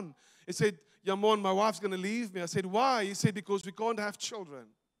going on? He said, Jamon, my wife's going to leave me. I said, why? He said, because we can't have children.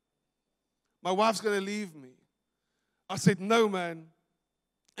 My wife's going to leave me. I said, no, man.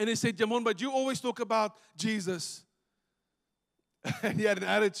 And he said, Jamon, but you always talk about Jesus. And he had an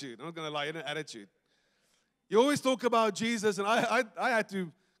attitude. I'm not going to lie, he had an attitude. You always talk about Jesus, and I had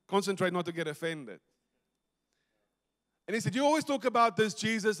to concentrate not to get offended. And he said, you always talk about this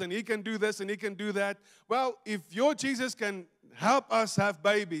Jesus, and he can do this, and he can do that. Well, if your Jesus can help us have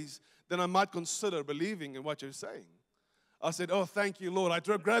babies, then I might consider believing in what you're saying. I said, oh, thank you, Lord. I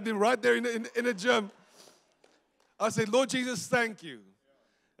grabbed him right there in the gym. I said, Lord Jesus, thank you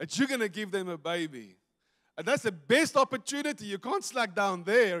that you're going to give them a baby. And that's the best opportunity. You can't slack down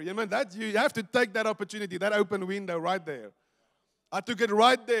there. You have to take that opportunity, that open window right there. I took it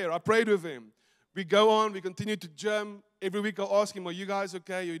right there. I prayed with him. We go on. We continue to gym. Every week I'll ask him, are you guys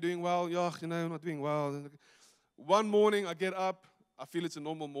okay? Are you doing well? Yeah, not doing well. One morning I get up. I feel it's a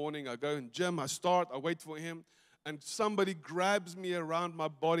normal morning. I go in gym. I start. I wait for him. And somebody grabs me around my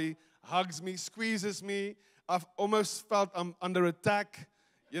body, hugs me, squeezes me. I've almost felt I'm under attack,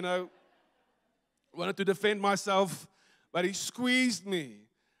 Wanted to defend myself. But he squeezed me.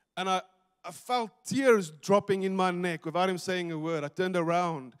 And I felt tears dropping in my neck without him saying a word. I turned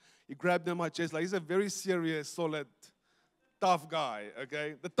around. He grabbed me on my chest. Like, he's a very serious, solid, tough guy,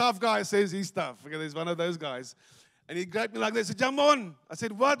 okay? The tough guy says he's tough. Okay, he's one of those guys. And he grabbed me like this. He said, Jamon. I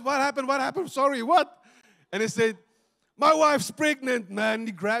said, what? What happened? What happened? Sorry, what? And he said, my wife's pregnant, man.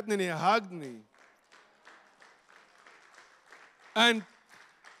 He grabbed me and he hugged me. And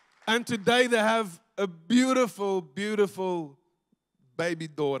today they have a beautiful, beautiful baby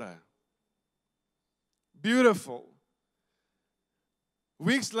daughter. Beautiful.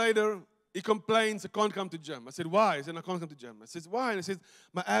 Weeks later, he complains, I can't come to gym. I said, why? He said, I can't come to gym. I said, why? And he said,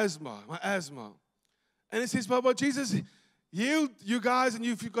 my asthma. And he says, but Jesus healed you guys, and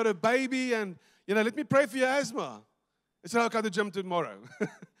you've got a baby, and, let me pray for your asthma. He said, I'll come to the gym tomorrow.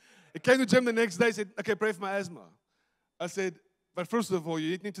 He came to the gym the next day, said, okay, pray for my asthma. I said, but first of all,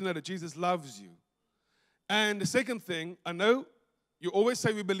 you need to know that Jesus loves you. And the second thing, I know you always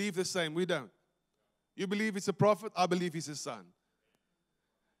say we believe the same. We don't. You believe he's a prophet. I believe he's his son.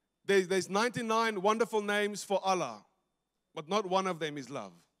 There's 99 wonderful names for Allah, but not one of them is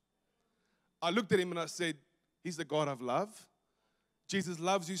love. I looked at him and I said, he's the God of love. Jesus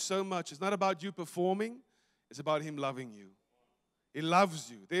loves you so much. It's not about you performing. It's about him loving you. He loves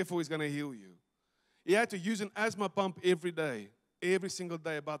you. Therefore, he's going to heal you. He had to use an asthma pump every day, every single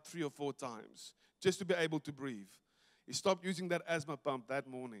day, about 3 or 4 times, just to be able to breathe. He stopped using that asthma pump that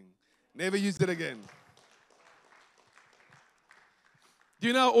morning. Never used it again. Do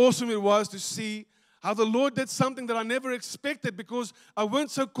you know how awesome it was to see how the Lord did something that I never expected, because I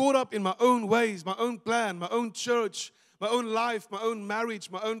weren't so caught up in my own ways, my own plan, my own church, my own life, my own marriage,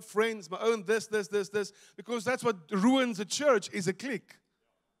 my own friends, my own this, because that's what ruins a church, is a clique.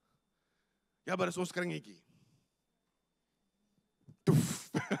 Ja, maar dis ons kringetjie.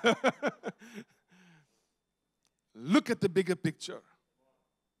 Look at the bigger picture.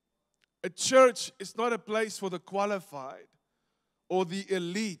 A church is not a place for the qualified or the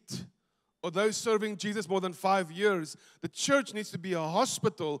elite or those serving Jesus more than 5 years. The church needs to be a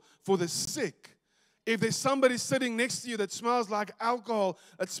hospital for the sick. If there's somebody sitting next to you that smells like alcohol,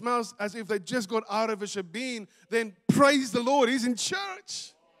 that smells as if they just got out of a shebeen, then praise the Lord, he's in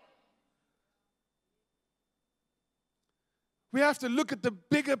church. We have to look at the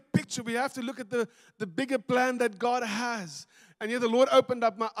bigger picture. We have to look at the bigger plan that God has. And here the Lord opened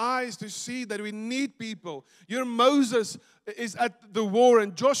up my eyes to see that we need people. Here Moses is at the war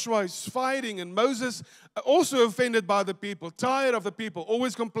and Joshua is fighting. And Moses also offended by the people, tired of the people,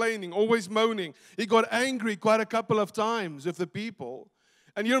 always complaining, always moaning. He got angry quite a couple of times with the people.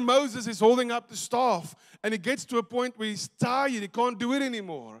 And here Moses is holding up the staff. And he gets to a point where he's tired. He can't do it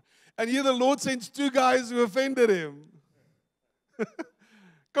anymore. And here the Lord sends 2 guys who offended him.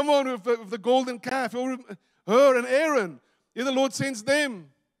 Come on, with the golden calf, her and Aaron. Here the Lord sends them.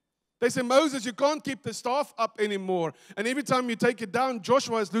 They say, Moses, you can't keep the staff up anymore. And every time you take it down,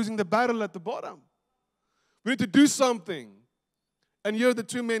 Joshua is losing the battle at the bottom. We need to do something. And here the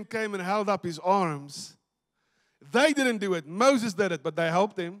 2 men came and held up his arms. They didn't do it. Moses did it, but they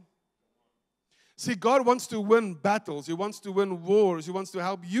helped him. See, God wants to win battles. He wants to win wars. He wants to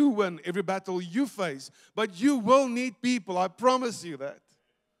help you win every battle you face. But you will need people. I promise you that.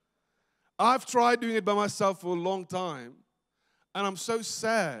 I've tried doing it by myself for a long time. And I'm so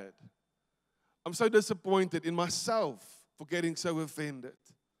sad. I'm so disappointed in myself for getting so offended.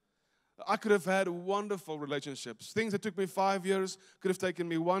 I could have had wonderful relationships. Things that took me 5 years could have taken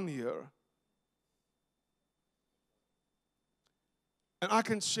me 1 year. And I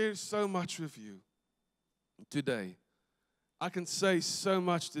can share so much with you today. I can say so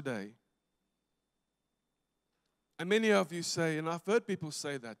much today. And many of you say, and I've heard people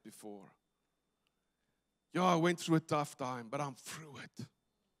say that before, yeah, I went through a tough time, but I'm through it.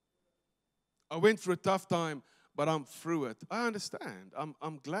 I went through a tough time, but I'm through it. I understand.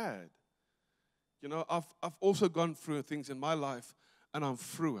 I'm glad. You know, I've also gone through things in my life, and I'm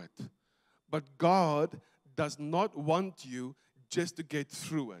through it. But God does not want you just to get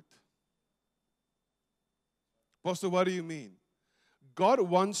through it. Pastor, what do you mean? God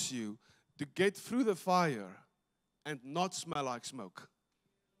wants you to get through the fire and not smell like smoke.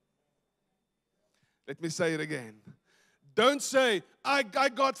 Let me say it again. Don't say, I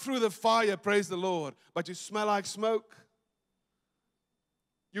got through the fire, praise the Lord, but you smell like smoke.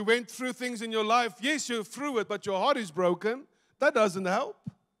 You went through things in your life. Yes, you're through it, but your heart is broken. That doesn't help.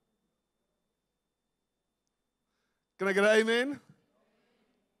 Can I get an amen?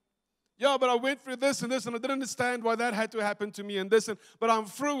 Yeah, but I went through this and this, and I didn't understand why that had to happen to me and this, but I'm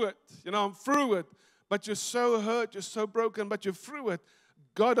through it. You know, I'm through it. But you're so hurt, you're so broken, but you're through it.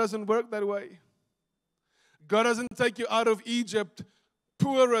 God doesn't work that way. God doesn't take you out of Egypt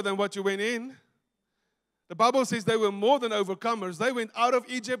poorer than what you went in. The Bible says they were more than overcomers. They went out of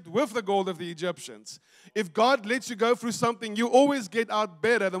Egypt with the gold of the Egyptians. If God lets you go through something, you always get out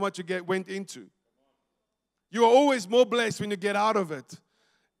better than what you went into. You are always more blessed when you get out of it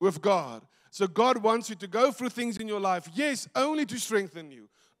with God. So God wants you to go through things in your life, yes, only to strengthen you,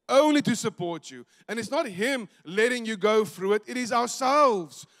 only to support you. And it's not Him letting you go through it. It is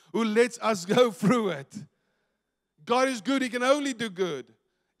ourselves who lets us go through it. God is good. He can only do good.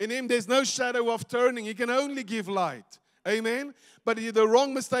 In Him, there's no shadow of turning. He can only give light. Amen? But the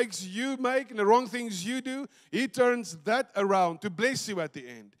wrong mistakes you make and the wrong things you do, He turns that around to bless you at the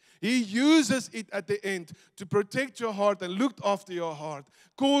end. He uses it at the end to protect your heart and look after your heart,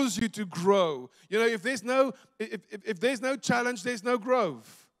 cause you to grow. You know, if there's no challenge, there's no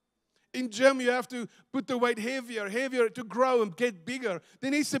growth. In gym, you have to put the weight heavier to grow and get bigger. There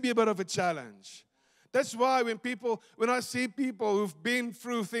needs to be a bit of a challenge. That's why when I see people who've been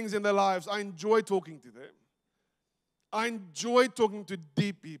through things in their lives, I enjoy talking to them. I enjoy talking to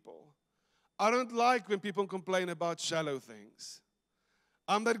deep people. I don't like when people complain about shallow things.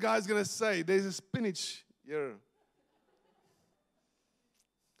 I'm that guy who's going to say, there's a spinach here.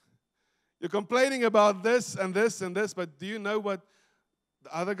 You're complaining about this and this and this, but do you know what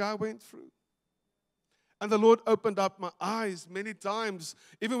the other guy went through? And the Lord opened up my eyes many times,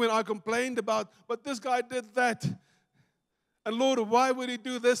 even when I complained about, but this guy did that. And Lord, why would he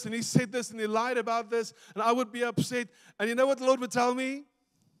do this? And he said this and he lied about this. And I would be upset. And you know what the Lord would tell me?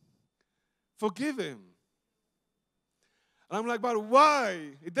 Forgive him. And I'm like, but why?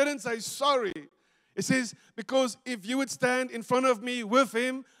 He didn't say sorry. It says, because if you would stand in front of me with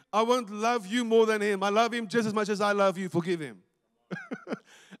him, I won't love you more than him. I love him just as much as I love you. Forgive him.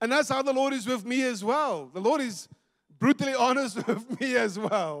 And that's how the Lord is with me as well. The Lord is brutally honest with me as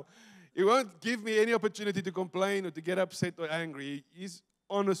well. He won't give me any opportunity to complain or to get upset or angry. He's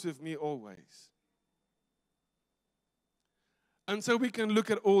honest with me always. And so we can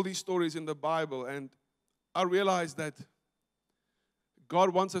look at all these stories in the Bible, and I realize that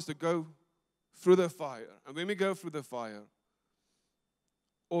God wants us to go through the fire. And when we go through the fire,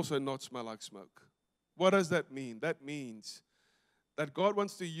 also not smell like smoke. What does that mean? That means that God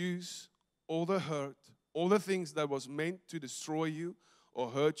wants to use all the hurt, all the things that was meant to destroy you or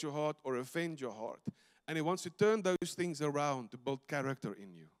hurt your heart or offend your heart. And He wants to turn those things around to build character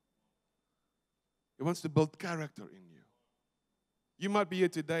in you. He wants to build character in you. You might be here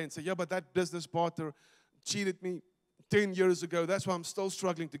today and say, yeah, but that business partner cheated me 10 years ago. That's why I'm still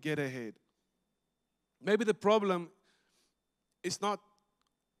struggling to get ahead. Maybe the problem is not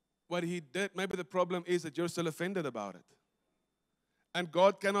what he did. Maybe the problem is that you're still offended about it. And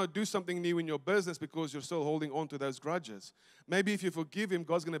God cannot do something new in your business because you're still holding on to those grudges. Maybe if you forgive him,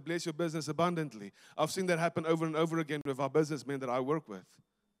 God's going to bless your business abundantly. I've seen that happen over and over again with our businessmen that I work with.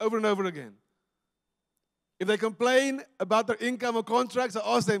 Over and over again. If they complain about their income or contracts, I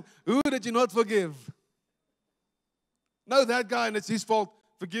ask them, who did you not forgive? No, that guy, and it's his fault.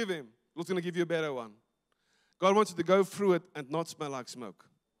 Forgive him. God's going to give you a better one. God wants you to go through it and not smell like smoke.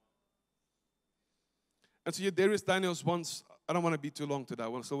 And so Darius Daniels once, I don't want to be too long today.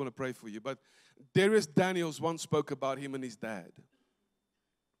 I still want to pray for you. But Darius Daniels once spoke about him and his dad.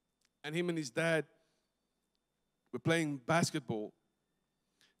 And him and his dad were playing basketball.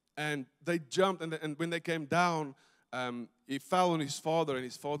 And they jumped, and when they came down, he fell on his father, and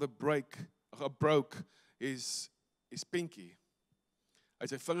his father broke his pinky. Hy het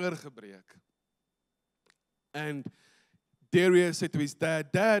sy vinger gebreek. And Darius said to his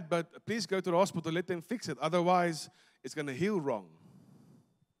dad, Dad, but please go to the hospital, let them fix it. Otherwise, it's going to heal wrong.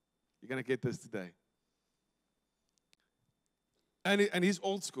 You're going to get this today. And he's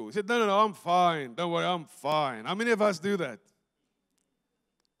old school. He said, no, I'm fine. Don't worry, I'm fine. How many of us do that?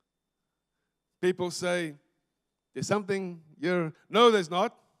 People say, there's something here. No, there's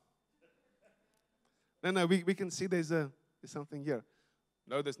not. No, we can see there's something here.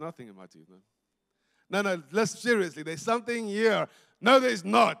 No, there's nothing in my teeth. No, let's seriously, there's something here. No, there's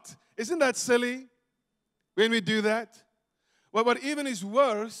not. Isn't that silly when we do that? Well, what even is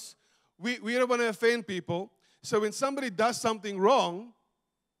worse, we don't want to offend people. So when somebody does something wrong,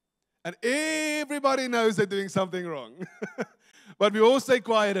 and everybody knows they're doing something wrong, but we all stay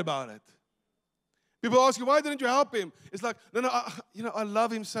quiet about it. People ask you, why didn't you help him? It's like, no, I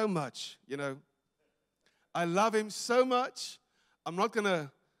love him so much, I love him so much. I'm not gonna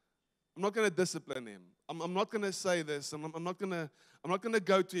discipline him. I'm not gonna say this. I'm not gonna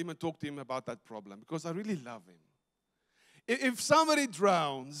go to him and talk to him about that problem because I really love him. If somebody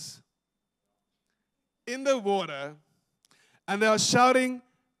drowns in the water and they are shouting,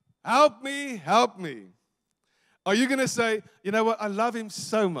 help me, help me, are you gonna say, you know what, I love him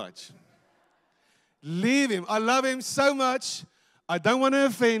so much. Leave him. I love him so much. I don't want to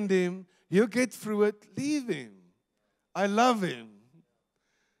offend him. He'll get through it. Leave him. I love him.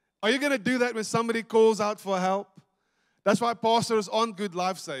 Are you going to do that when somebody calls out for help? That's why pastors aren't good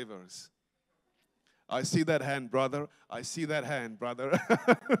lifesavers. I see that hand, brother. I see that hand, brother.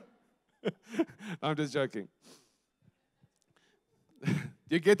 I'm just joking. Do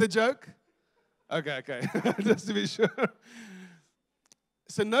you get the joke? Okay. Just to be sure.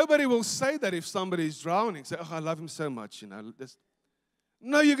 So nobody will say that if somebody is drowning. Say, oh, I love him so much,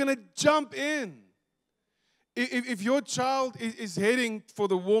 No, you're going to jump in. If your child is heading for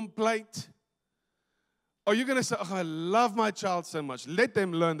the warm plate, are you going to say, oh, I love my child so much. Let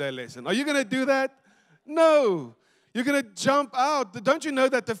them learn their lesson. Are you going to do that? No. You're going to jump out. Don't you know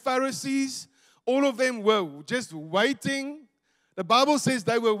that the Pharisees, all of them were just waiting? The Bible says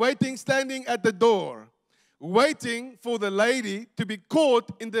they were waiting, standing at the door, waiting for the lady to be caught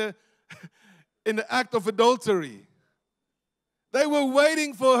in the act of adultery. They were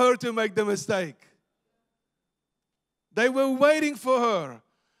waiting for her to make the mistake. They were waiting for her.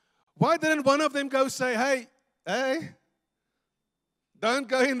 Why didn't one of them go say, hey, don't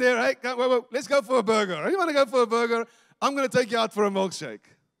go in there. Hey, wait, let's go for a burger. You want to go for a burger? I'm going to take you out for a milkshake.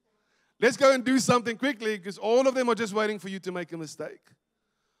 Let's go and do something quickly, because all of them are just waiting for you to make a mistake.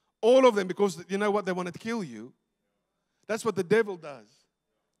 All of them, because you know what? They want to kill you. That's what the devil does.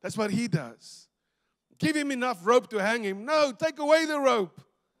 That's what he does. Give him enough rope to hang him. No, take away the rope.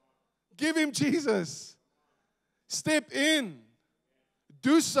 Give him Jesus. Step in.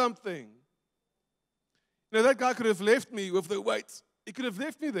 Do something. That guy could have left me with the weights. He could have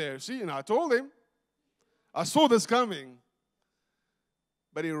left me there. See, I told him. I saw this coming.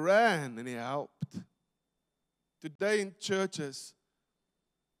 But he ran and he helped. Today in churches,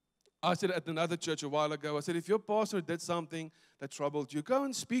 I said at another church a while ago, I said, if your pastor did something that troubled you, go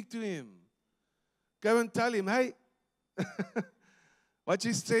and speak to him. Go and tell him, hey, what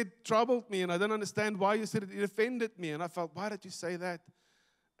you said troubled me, and I don't understand why you said it. It offended me. And I felt, why did you say that?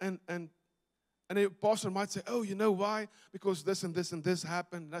 And a pastor might say, oh, you know why? Because this and this and this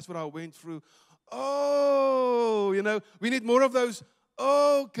happened. That's what I went through. Oh, we need more of those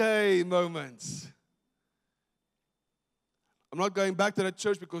okay moments. I'm not going back to that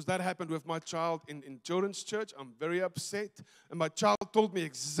church because that happened with my child in children's church. I'm very upset. And my child told me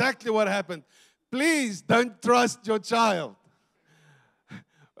exactly what happened. Please don't trust your child.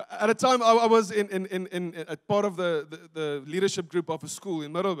 At a time, I was in a part of the leadership group of a school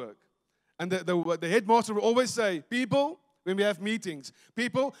in Middelburg. And the headmaster would always say, people, when we have meetings,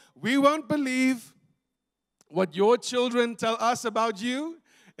 people, we won't believe what your children tell us about you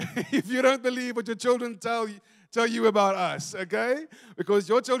if you don't believe what your children tell you about us, okay? Because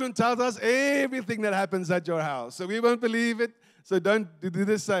your children tell us everything that happens at your house. So we won't believe it, so don't do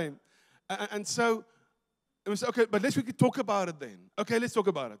the same. And so, it was, okay, but we could talk about it then. Okay, let's talk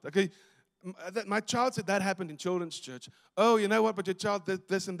about it. Okay, my child said that happened in children's church. Oh, you know what, but your child did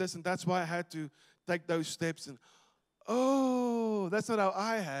this, and that's why I had to take those steps. And, oh, that's not how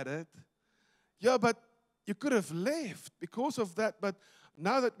I had it. Yeah, but you could have left because of that. But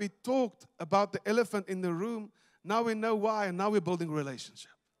now that we talked about the elephant in the room, now we know why, and now we're building a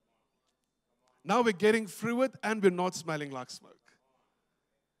relationship. Now we're getting through it, and we're not smelling like smoke.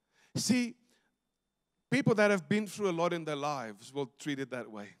 See, people that have been through a lot in their lives will treat it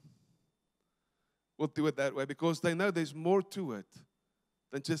that way. Will do it that way because they know there's more to it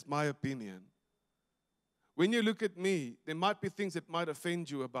than just my opinion. When you look at me, there might be things that might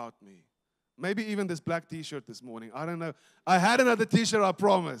offend you about me. Maybe even this black T-shirt this morning. I don't know. I had another T-shirt, I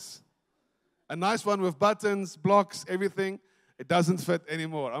promise. A nice one with buttons, blocks, everything. It doesn't fit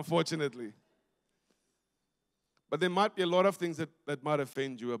anymore, unfortunately. But there might be a lot of things that might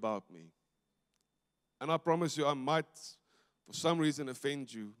offend you about me. And I promise you, I might, for some reason,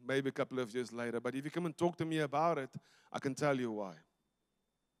 offend you, maybe a couple of years later. But if you come and talk to me about it, I can tell you why.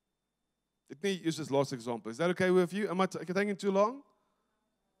 Let me use this last example. Is that okay with you? Am I taking too long?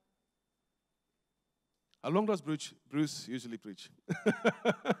 How long does Bruce usually preach?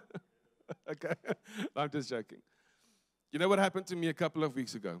 Okay, I'm just joking. You know what happened to me a couple of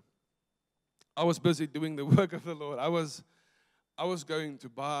weeks ago? I was busy doing the work of the Lord. I was going to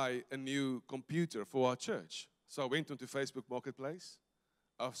buy a new computer for our church. So I went onto Facebook Marketplace.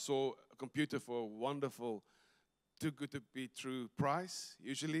 I saw a computer for a wonderful, too good to be true price.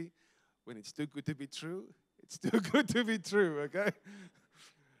 Usually, when it's too good to be true, it's too good to be true, okay?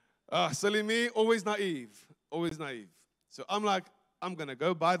 Silly me, always naive. So I'm like, I'm going to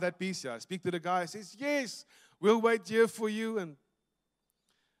go buy that PC. I speak to the guy. He says, yes, we'll wait here for you. And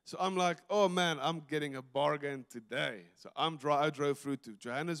so I'm like, oh, man, I'm getting a bargain today. So I drove through to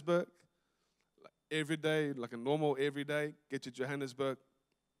Johannesburg every day, like a normal every day, get to Johannesburg.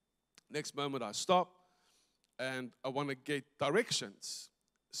 Next moment, I stop, and I want to get directions.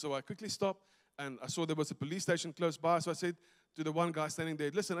 So I quickly stopped, and I saw there was a police station close by. So I said to the one guy standing there,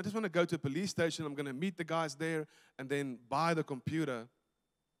 listen, I just want to go to a police station. I'm going to meet the guys there and then buy the computer.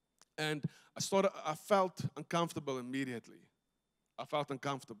 And I felt uncomfortable immediately. I felt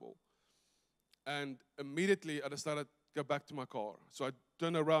uncomfortable. And immediately I just started go back to my car. So I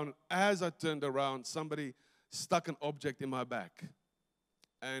turned around. As I turned around, somebody stuck an object in my back.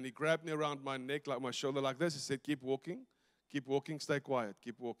 And he grabbed me around my neck, like my shoulder like this. He said, keep walking, stay quiet,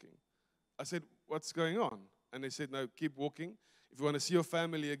 keep walking. I said, what's going on? And they said, no, keep walking. If you want to see your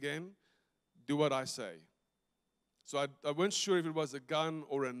family again, do what I say. So I wasn't sure if it was a gun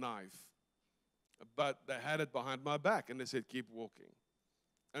or a knife. But they had it behind my back, and they said, keep walking.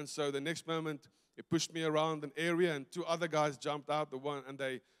 And so the next moment, it pushed me around an area, and 2 other guys jumped out, and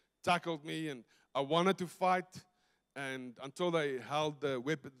they tackled me, and I wanted to fight, and until they held the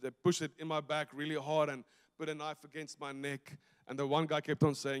whip, they pushed it in my back really hard and put a knife against my neck, and the one guy kept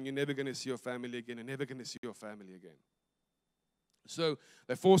on saying, you're never going to see your family again, you're never going to see your family again. So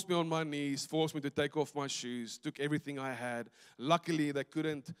they forced me on my knees, forced me to take off my shoes, took everything I had. Luckily, they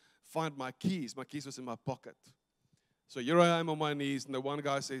couldn't find my keys. My keys was in my pocket. So here I am on my knees, and the one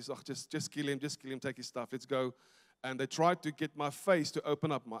guy says, oh, just kill him, take his stuff, let's go. And they tried to get my face to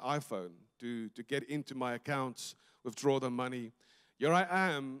open up my iPhone, to get into my accounts, withdraw the money. Here I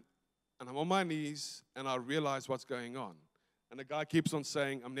am, and I'm on my knees, and I realize what's going on. And the guy keeps on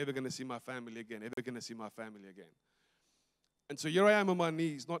saying, I'm never going to see my family again, never going to see my family again. And so here I am on my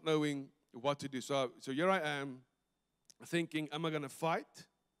knees, not knowing what to do. So here I am thinking, am I going to fight?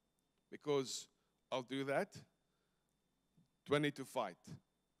 Because I'll do that. Do I need to fight?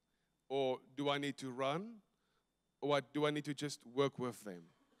 Or do I need to run? Or do I need to just work with them?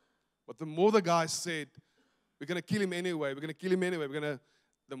 But the more the guy said, we're going to kill him anyway,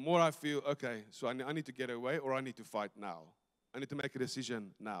 the more I feel, okay, so I need to get away, or I need to fight now. I need to make a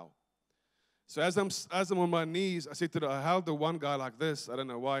decision now. So as I'm on my knees, I held the one guy like this. I don't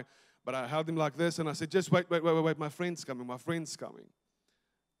know why, but I held him like this, and I said, just wait, my friend's coming.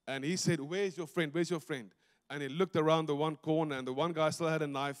 And he said, where's your friend? And he looked around the one corner, and the one guy still had a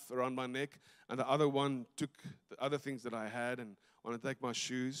knife around my neck, and the other one took the other things that I had and wanted to take my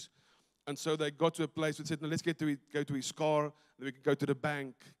shoes. And so they got to a place where they said, no, let's go to his car, then we can go to the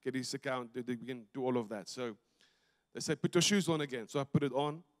bank, get his account, we can do all of that. So they said, put your shoes on again. So I put it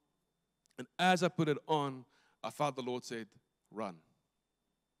on. And as I put it on, I felt the Lord said, run.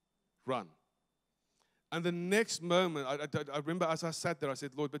 Run. And the next moment, I remember as I sat there, I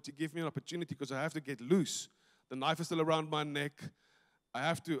said, Lord, but you give me an opportunity because I have to get loose. The knife is still around my neck. I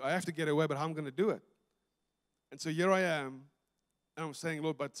have to get away, but how am I going to do it? And so here I am, and I'm saying,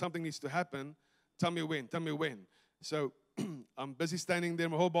 Lord, but something needs to happen. Tell me when. So I'm busy standing there.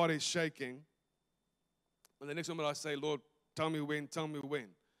 My whole body is shaking. And the next moment I say, Lord, tell me when.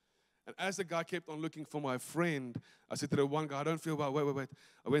 And as the guy kept on looking for my friend, I said to the one guy, I don't feel well. Wait.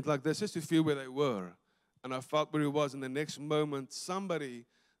 I went like this just to feel where they were. And I felt where he was. And the next moment, somebody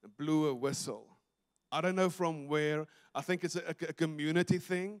blew a whistle. I don't know from where. I think it's a community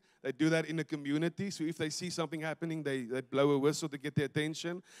thing. They do that in a community. So if they see something happening, they blow a whistle to get their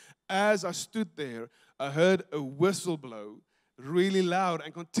attention. As I stood there, I heard a whistle blow really loud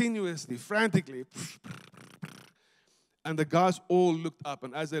and continuously, frantically. And the guys all looked up.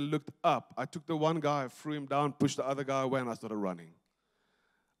 And as they looked up, I took the one guy, threw him down, pushed the other guy away, and I started running.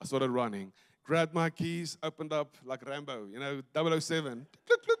 Grabbed my keys, opened up like Rambo, 007.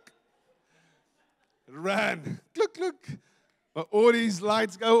 Look. Ran. Look. All these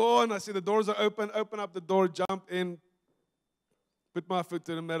lights go on. I see the doors are open up the door, jump in, put my foot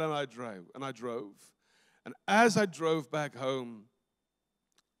in the middle, and I drove. And as I drove back home,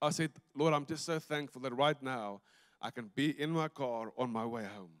 I said, Lord, I'm just so thankful that right now I can be in my car on my way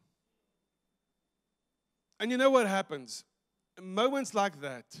home. And you know what happens? In moments like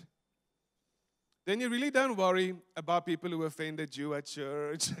that, then you really don't worry about people who offended you at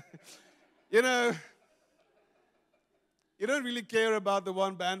church. You don't really care about the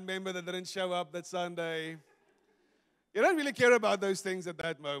one band member that didn't show up that Sunday. You don't really care about those things at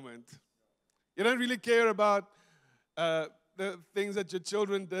that moment. You don't really care about the things that your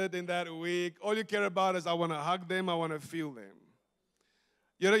children did in that week. All you care about is, I want to hug them, I want to feel them.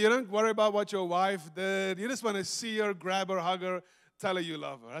 You don't worry about what your wife did. You just want to see her, grab her, hug her, tell her you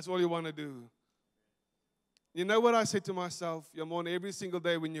love her. That's all you want to do. You know what I say to myself? Jamon, every single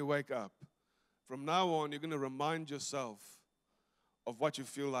day when you wake up, from now on, you're going to remind yourself of what you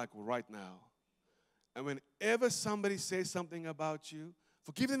feel like right now. And whenever somebody says something about you,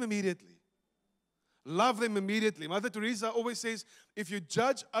 forgive them immediately. Love them immediately. Mother Teresa always says, if you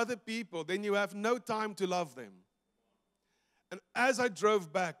judge other people, then you have no time to love them. And as I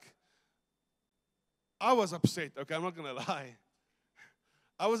drove back, I was upset. Okay, I'm not going to lie.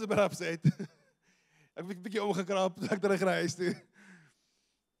 I was a bit upset. Ek het 'n bietjie omgekrap toe ek terug huis toe.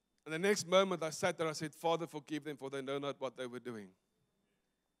 And the next moment I sat there, I said, Father, forgive them, for they know not what they were doing.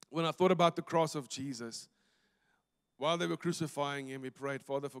 When I thought about the cross of Jesus, While they were crucifying him, he prayed,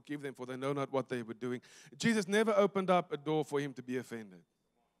 Father, forgive them, for they know not what they were doing. Jesus never opened up a door for him to be offended.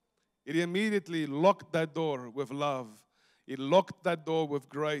 He immediately locked that door with love. He locked that door with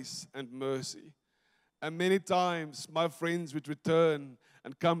grace and mercy. And many times, my friends would return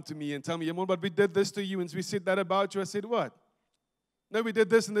and come to me and tell me, Jamon, but we did this to you, and we said that about you. I said, what? No, we did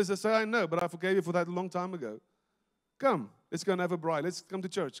this and this. I said, I know, but I forgave you for that a long time ago. Come, let's go and have a bride. Let's come to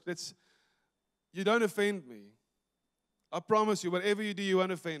church. You don't offend me. I promise you, whatever you do, you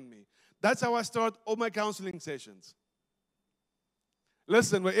won't offend me. That's how I start all my counseling sessions.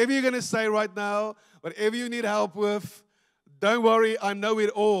 Listen, whatever you're going to say right now, whatever you need help with, don't worry, I know it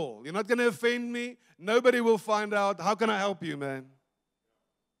all. You're not going to offend me. Nobody will find out. How can I help you, man?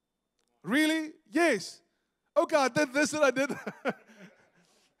 Really? Yes. Okay, I did this and I did that.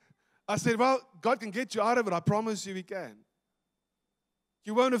 I said, well, God can get you out of it. I promise you He can.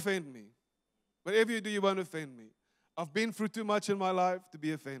 You won't offend me. Whatever you do, you won't offend me. I've been through too much in my life to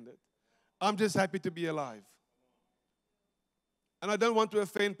be offended. I'm just happy to be alive. And I don't want to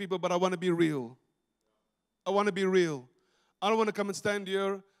offend people, but I want to be real. I want to be real. I don't want to come and stand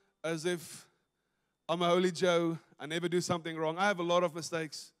here as if I'm a holy Joe. I never do something wrong. I have a lot of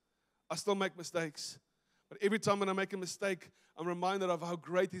mistakes. I still make mistakes. But every time when I make a mistake, I'm reminded of how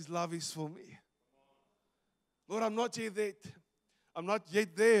great His love is for me. Lord, I'm not yet there. I'm not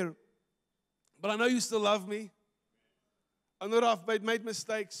yet there. But I know You still love me. I know that I've made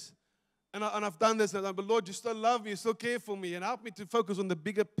mistakes. And I've done this. But Lord, You still love me. You still care for me. And help me to focus on the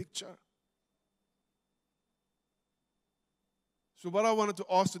bigger picture. So what I wanted to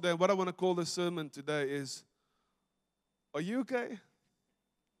ask today, what I want to call the sermon today is, are you okay?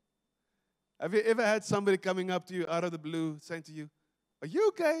 Have you ever had somebody coming up to you out of the blue saying to you, are you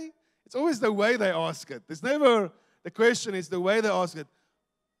okay? It's always the way they ask it. It's never the question, it's the way they ask it.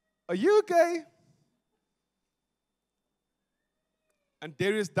 Are you okay? And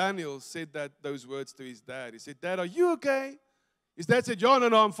Darius Daniels said those words to his dad. He said, Dad, are you okay? His dad said,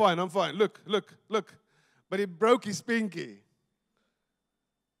 no, I'm fine. Look. But he broke his pinky.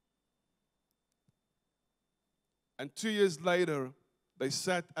 And 2 years later, they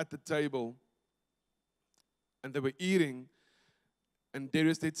sat at the table and they were eating. And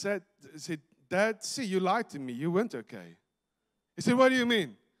Darius said, Dad, see, you lied to me. You weren't okay. He said, what do you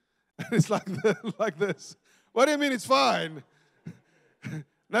mean? And it's like this. What do you mean it's fine?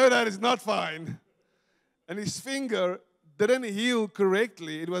 No, Dad, it's not fine. And his finger didn't heal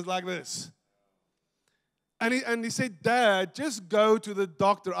correctly. It was like this. And he said, Dad, just go to the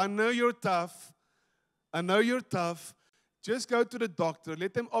doctor. I know you're tough. Just go to the doctor.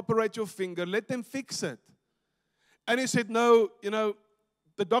 Let them operate your finger. Let them fix it. And he said, no,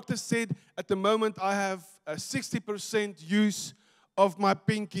 the doctor said at the moment I have a 60% use of my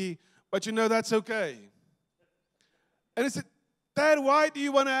pinky, but that's okay. And he said, Dad, why do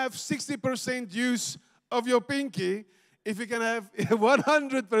you want to have 60% use of your pinky if you can have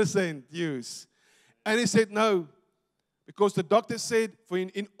 100% use? And he said, no, because the doctor said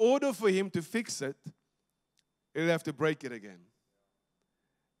in order for him to fix it, he'll have to break it again.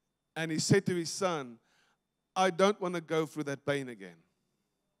 And he said to his son, I don't want to go through that pain again.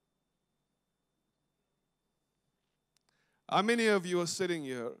 How many of you are sitting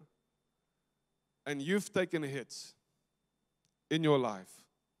here and you've taken hits in your life?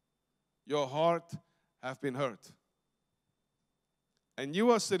 Your heart have been hurt. And you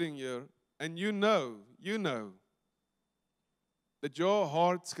are sitting here and you know that your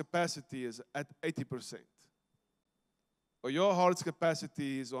heart's capacity is at 80%. Or your heart's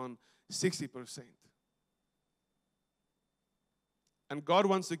capacity is on 60%. And God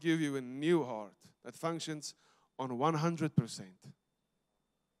wants to give you a new heart that functions on 100%.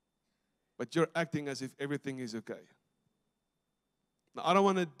 But you're acting as if everything is okay. Now, I don't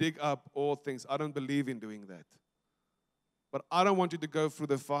want to dig up all things. I don't believe in doing that. But I don't want you to go through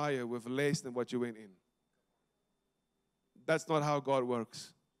the fire with less than what you went in. That's not how God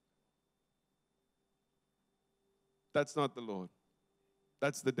works. That's not the Lord.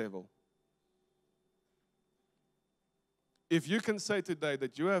 That's the devil. If you can say today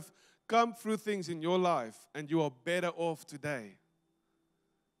that you have come through things in your life and you are better off today,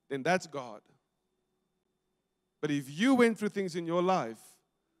 then that's God. But if you went through things in your life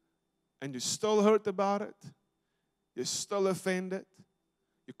and you're still hurt about it, you're still offended,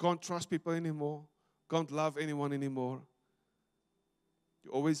 you can't trust people anymore, can't love anyone anymore,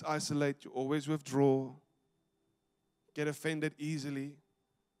 you always isolate, you always withdraw, get offended easily,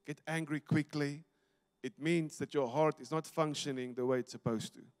 get angry quickly, it means that your heart is not functioning the way it's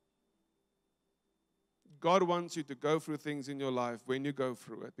supposed to. God wants you to go through things in your life when you go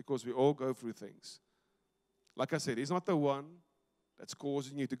through it, because we all go through things. Like I said, He's not the one that's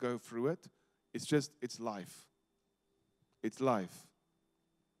causing you to go through it. It's life. It's life.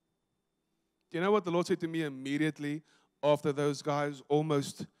 Do you know what the Lord said to me immediately after those guys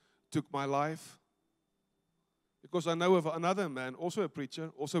almost took my life? Because I know of another man, also a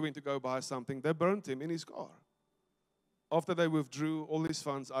preacher, also went to go buy something. They burned him in his car. After they withdrew all his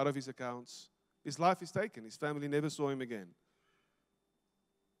funds out of his accounts, his life is taken. His family never saw him again.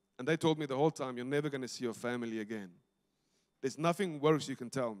 And they told me the whole time, you're never going to see your family again. There's nothing worse you can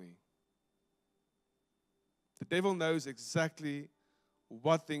tell me. The devil knows exactly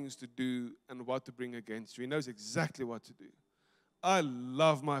what things to do and what to bring against you. He knows exactly what to do. I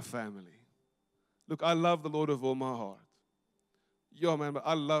love my family. Look, I love the Lord with all my heart. Yo, man, but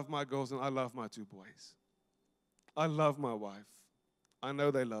I love my girls and I love my 2 boys. I love my wife. I know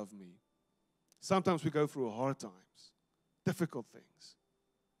they love me. Sometimes we go through hard times, difficult things.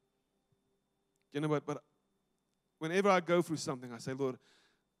 You know what? But whenever I go through something, I say, Lord,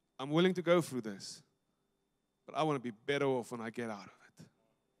 I'm willing to go through this, but I want to be better off when I get out of it.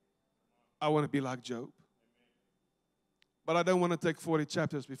 I want to be like Job. But I don't want to take 40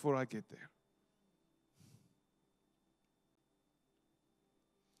 chapters before I get there.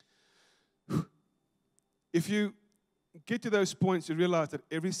 If you get to those points, you realize that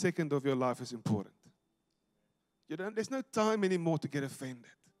every second of your life is important. There's no time anymore to get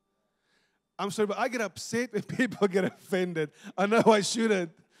offended. I'm sorry, but I get upset when people get offended. I know I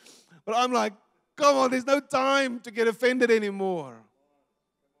shouldn't. But I'm like, come on, there's no time to get offended anymore.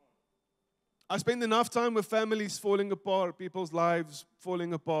 I spend enough time with families falling apart, people's lives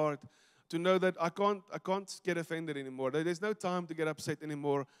falling apart, to know that I can't get offended anymore. There's no time to get upset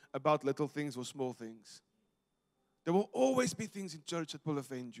anymore about little things or small things. There will always be things in church that will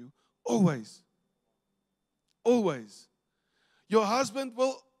offend you. Always. Always. Your husband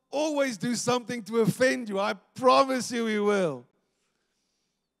will always do something to offend you. I promise you he will.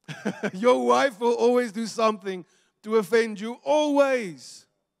 Your wife will always do something to offend you. Always.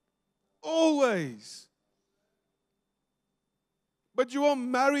 Always. But you are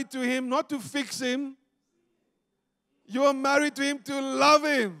married to him not to fix him. You are married to him to love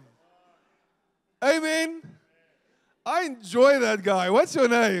him. Amen. I enjoy that guy. What's your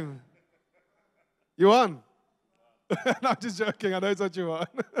name? Yuan. No, I'm just joking. I know it's not Yuan.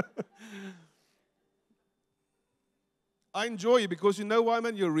 I enjoy you because you know why,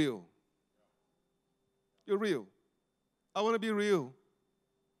 man? You're real. You're real. I want to be real.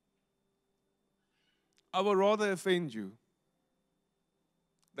 I would rather offend you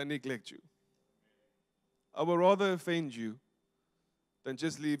than neglect you. I would rather offend you than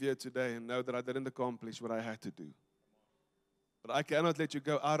just leave here today and know that I didn't accomplish what I had to do. But I cannot let you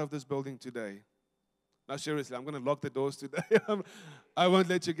go out of this building today. Now, seriously, I'm going to lock the doors today. I won't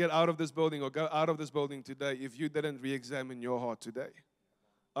let you get out of this building or go out of this building today if you didn't re-examine your heart today.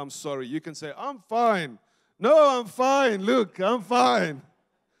 I'm sorry. You can say, I'm fine. No, I'm fine. Look, I'm fine.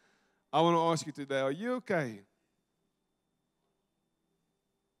 I want to ask you today, are you okay?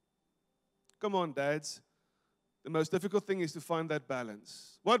 Come on, dads. The most difficult thing is to find that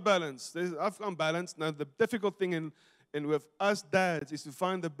balance. What balance? I'm balanced. Now, the difficult thing in with us dads is to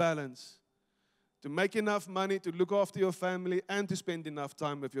find the balance. To make enough money to look after your family and to spend enough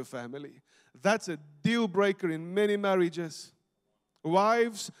time with your family. That's a deal breaker in many marriages.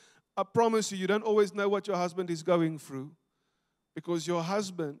 Wives, I promise you, you don't always know what your husband is going through because your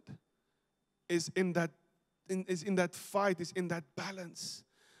husband is in that fight, is in that balance.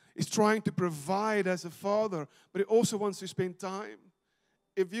 He's trying to provide as a father, but he also wants to spend time.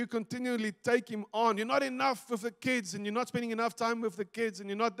 If you continually take him on, you're not enough with the kids, and you're not spending enough time with the kids, and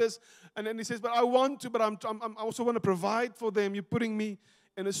you're not this. And then he says, but I want to, but I also want to provide for them. You're putting me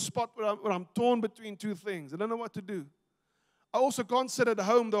in a spot where I'm torn between two things. I don't know what to do. I also can't sit at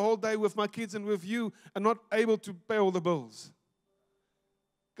home the whole day with my kids and with you and not able to pay all the bills.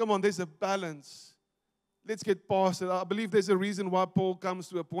 Come on, there's a balance. Let's get past it. I believe there's a reason why Paul comes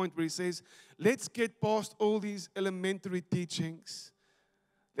to a point where he says, let's get past all these elementary teachings.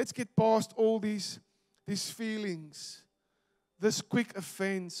 Let's get past all these feelings, this quick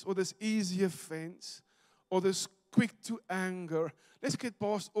offense or this easy offense or this quick to anger. Let's get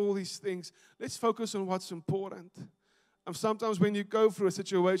past all these things. Let's focus on what's important. And sometimes when you go through a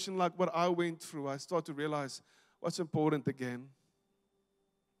situation like what I went through, I start to realize what's important again.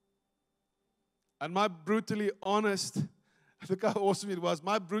 And my brutally honest, look how awesome it was,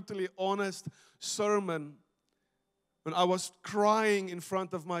 my brutally honest sermon when I was crying in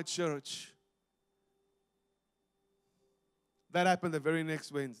front of my church. That happened the very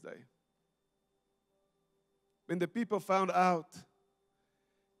next Wednesday. When the people found out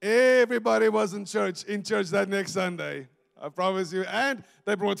Everybody was in church that next Sunday. I promise you. And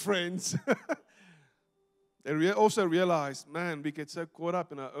they brought friends. They also realized, man, we get so caught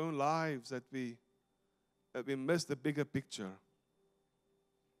up in our own lives that we miss the bigger picture.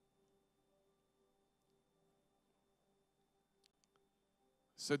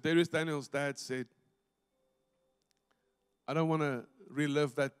 So Darius Daniel's dad said, I don't want to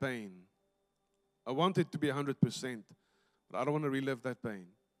relive that pain. I want it to be 100%, but I don't want to relive that pain.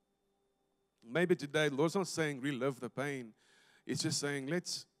 Maybe today, the Lord's not saying relive the pain. It's just saying,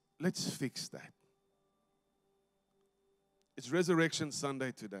 let's fix that. It's Resurrection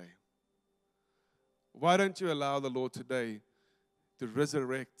Sunday today. Why don't you allow the Lord today to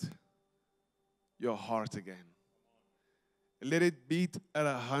resurrect your heart again? Let it beat at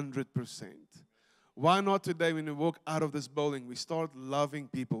 100%. Why not today when we walk out of this building, we start loving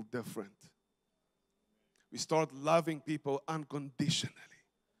people different? We start loving people unconditionally.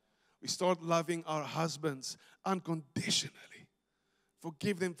 We start loving our husbands unconditionally.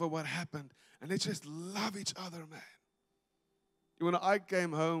 Forgive them for what happened. And let's just love each other, man. When I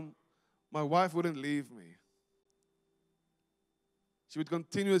came home, my wife wouldn't leave me. She would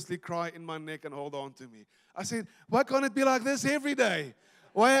continuously cry in my neck and hold on to me. I said, why can't it be like this every day?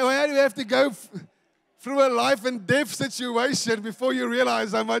 Why do you have to go through a life and death situation before you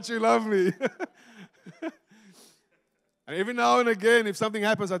realize how much you love me? And every now and again, if something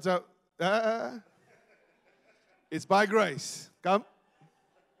happens, I tell, it's by grace. Come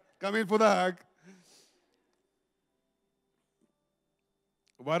in for the hug.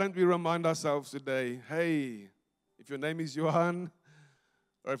 Why don't we remind ourselves today, hey, if your name is Johan,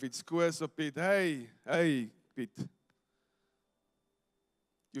 or if it's Koos or Piet, hey, Piet.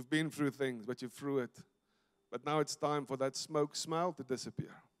 You've been through things, but you're through it. But now it's time for that smoke smell to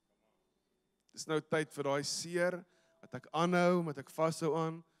disappear. Dis nou tyd vir daai seer, wat ek aanhou, wat ek vashou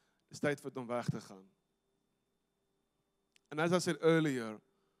aan. Dis tyd vir dit om weg te gaan. And as I said earlier,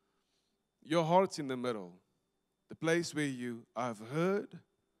 your heart's in the middle. The place where I've heard,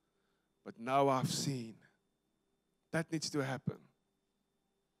 but now I've seen. That needs to happen.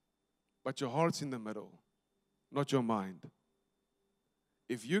 But your heart's in the middle, not your mind.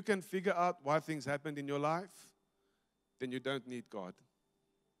 If you can figure out why things happened in your life, then you don't need God.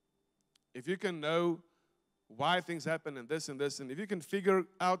 If you can know why things happen and this, and if you can figure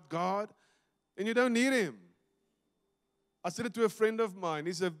out God, then you don't need Him. I said it to a friend of mine.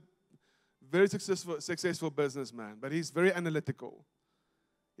 He's a very successful businessman, but he's very analytical.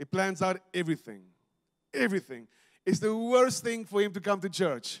 He plans out everything. Everything. It's the worst thing for him to come to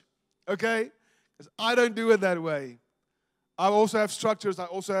church. Okay? Because I don't do it that way. I also have structures. I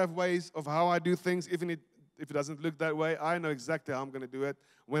also have ways of how I do things. Even if it doesn't look that way, I know exactly how I'm going to do it,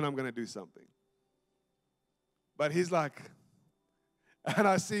 when I'm going to do something. But he's like, and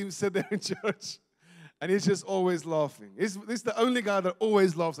I see him sit there in church, and he's just always laughing. He's the only guy that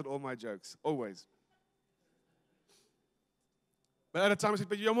always laughs at all my jokes. Always. But at a time I said,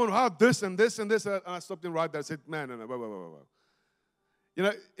 but Jamon, how this and this and this? And I stopped him right there. I said, man, no, whoa. You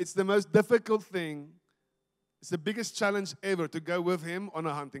know, it's the most difficult thing. It's the biggest challenge ever to go with him on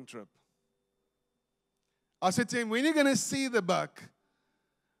a hunting trip. I said to him, when you're going to see the buck,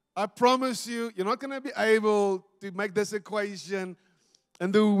 I promise you, you're not going to be able to make this equation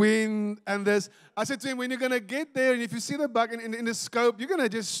and the wind and this. I said to him, when you're going to get there, and if you see the buck in the scope, you're going to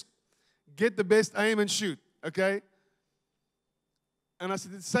just get the best aim and shoot, okay? And I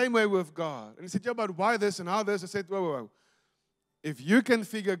said, the same way with God. And he said, yeah, but why this and how this? I said, whoa. If you can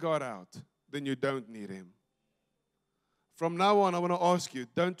figure God out, then you don't need Him. From now on, I want to ask you,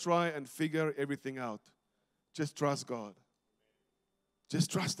 don't try and figure everything out. Just trust God.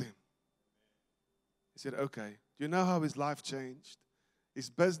 Just trust Him. He said, okay. Do you know how his life changed? His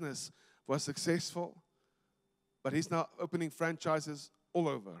business was successful, but he's now opening franchises all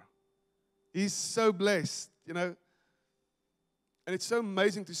over. He's so blessed, you know. And it's so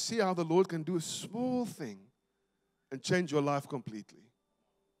amazing to see how the Lord can do a small thing and change your life completely.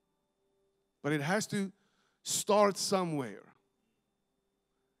 But it has to start somewhere.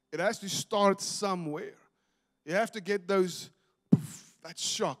 It has to start somewhere. You have to get that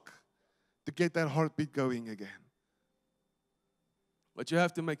shock to get that heartbeat going again. But you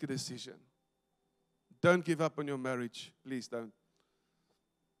have to make a decision. Don't give up on your marriage. Please don't.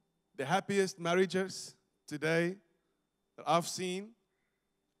 The happiest marriages today that I've seen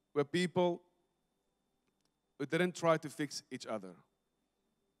were people who didn't try to fix each other.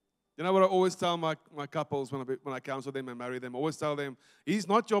 You know what I always tell my couples when I counsel them and marry them? I always tell them, he's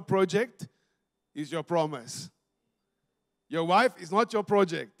not your project, he's your promise. Your wife is not your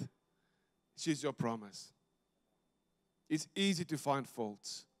project, she's your promise. It's easy to find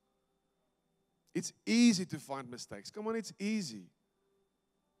faults. It's easy to find mistakes. Come on, it's easy.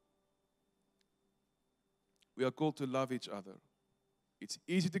 We are called to love each other. It's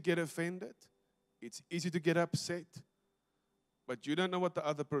easy to get offended. It's easy to get upset. But you don't know what the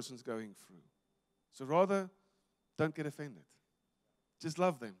other person's going through. So rather, don't get offended. Just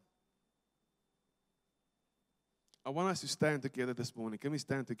love them. I want us to stand together this morning. Can we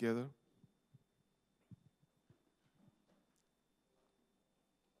stand together?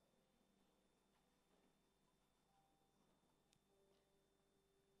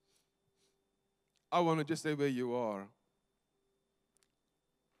 I want to just stay where you are.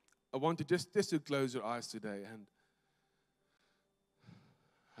 I want you just to close your eyes today and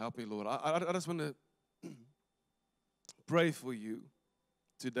help me, Lord. I just want to pray for you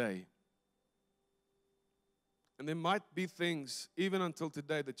today. And there might be things, even until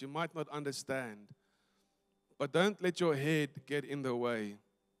today, that you might not understand. But don't let your head get in the way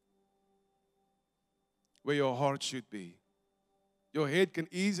where your heart should be. Your head can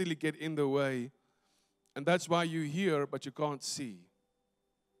easily get in the way. And that's why you hear, but you can't see.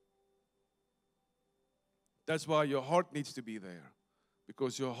 That's why your heart needs to be there.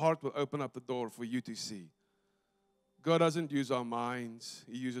 Because your heart will open up the door for you to see. God doesn't use our minds.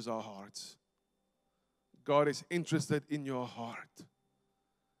 He uses our hearts. God is interested in your heart.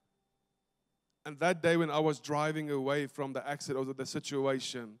 And that day when I was driving away from the accident or the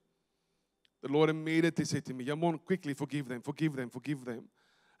situation, the Lord immediately said to me, Jamon, quickly forgive them, forgive them, forgive them.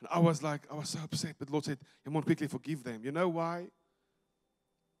 And I was so upset. But the Lord said, Jamon, quickly forgive them. You know why?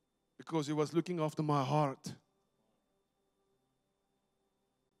 Because He was looking after my heart.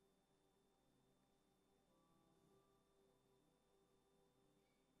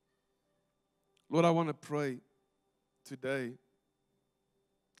 Lord, I want to pray today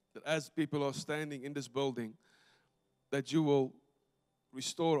that as people are standing in this building, that you will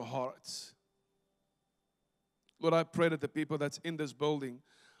restore hearts. Lord, I pray that the people that's in this building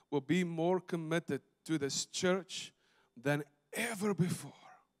will be more committed to this church than ever before.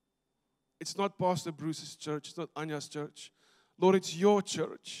 It's not Pastor Bruce's church. It's not Anya's church. Lord, it's your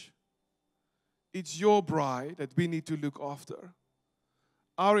church. It's your bride that we need to look after.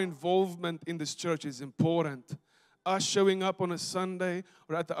 Our involvement in this church is important. Us showing up on a Sunday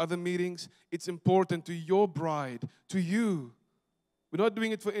or at the other meetings, it's important to your bride, to you. We're not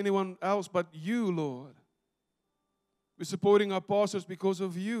doing it for anyone else but you, Lord. We're supporting our pastors because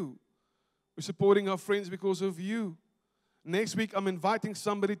of you. We're supporting our friends because of you. Next week, I'm inviting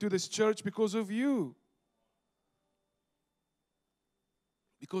somebody to this church because of you.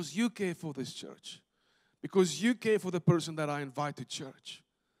 Because you care for this church. Because you care for the person that I invite to church.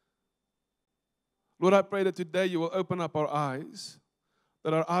 Lord, I pray that today you will open up our eyes,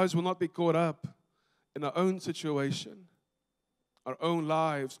 that our eyes will not be caught up in our own situation, our own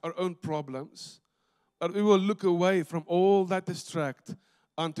lives, our own problems, but we will look away from all that distract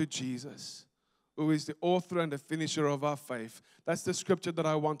unto Jesus, who is the author and the finisher of our faith. That's the scripture that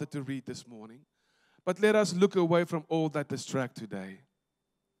I wanted to read this morning. But let us look away from all that distract today.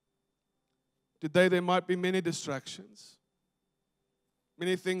 Today there might be many distractions.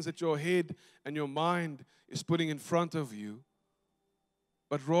 Many things that your head and your mind is putting in front of you.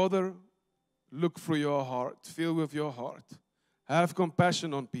 But rather, look through your heart. Feel with your heart. Have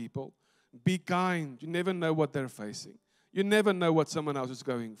compassion on people. Be kind. You never know what they're facing. You never know what someone else is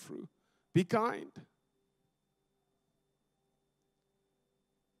going through. Be kind.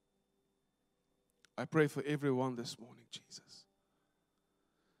 I pray for everyone this morning, Jesus.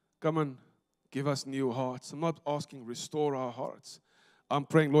 Come and give us new hearts. I'm not asking restore our hearts. I'm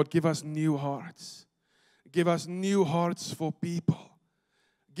praying, Lord, give us new hearts. Give us new hearts for people.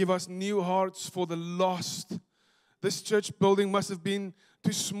 Give us new hearts for the lost. This church building must have been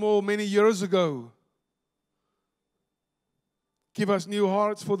too small many years ago. Give us new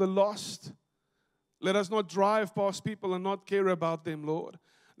hearts for the lost. Let us not drive past people and not care about them, Lord.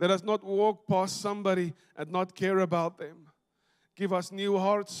 Let us not walk past somebody and not care about them. Give us new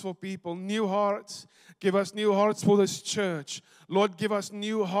hearts for people, new hearts. Give us new hearts for this church. Lord, give us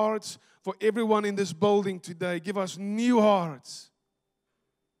new hearts for everyone in this building today. Give us new hearts.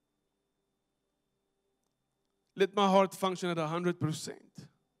 Let my heart function at 100%.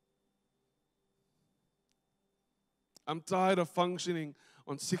 I'm tired of functioning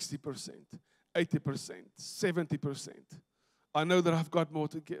on 60%, 80%, 70%. I know that I've got more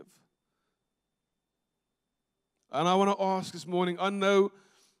to give. And I want to ask this morning, I know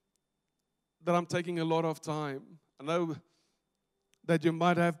that I'm taking a lot of time. I know that you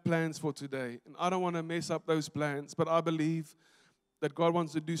might have plans for today. And I don't want to mess up those plans, but I believe that God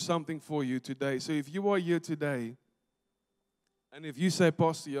wants to do something for you today. So if you are here today, and if you say,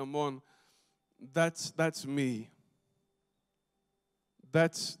 Pastor Jamon, That's me.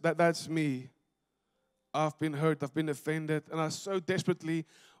 That's me. I've been hurt, I've been offended, and I so desperately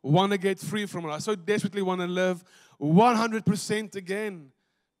want to get free from it. I so desperately want to live 100% again.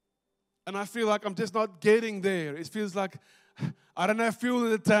 And I feel like I'm just not getting there. It feels like I don't have fuel in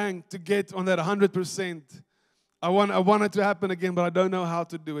the tank to get on that 100%. I want it to happen again, but I don't know how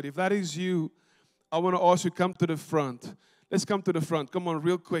to do it. If that is you, I want to ask you, come to the front. Let's come to the front. Come on,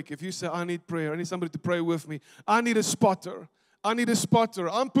 real quick. If you say, I need prayer, I need somebody to pray with me. I need a spotter. I need a spotter.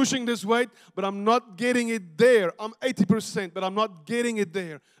 I'm pushing this weight, but I'm not getting it there. I'm 80%, but I'm not getting it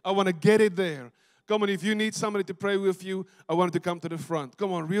there. I want to get it there. Come on, if you need somebody to pray with you, I want you to come to the front.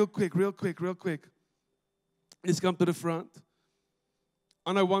 Come on, real quick, real quick, real quick. Let's come to the front.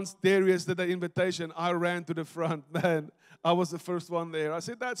 I know once Darius did the invitation, I ran to the front. Man, I was the first one there. I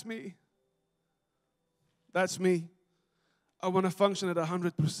said, that's me. That's me. I want to function at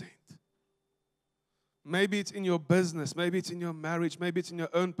 100%. Maybe it's in your business. Maybe it's in your marriage. Maybe it's in your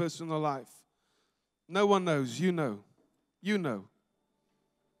own personal life. No one knows. You know. You know.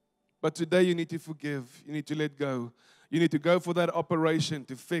 But today you need to forgive. You need to let go. You need to go for that operation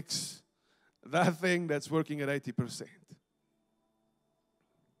to fix that thing that's working at 80%.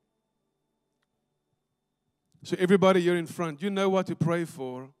 So everybody, you're in front. You know what to pray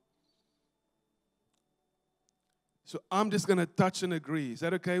for. So I'm just going to touch and agree. Is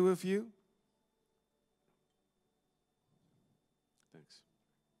that okay with you? Thanks.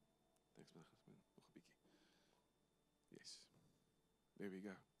 Thanks, my husband. Yes. There we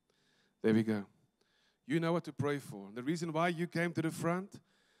go. There we go. You know what to pray for. The reason why you came to the front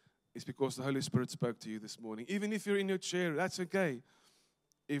is because the Holy Spirit spoke to you this morning. Even if you're in your chair, that's okay.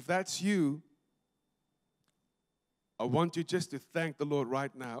 If that's you, I want you just to thank the Lord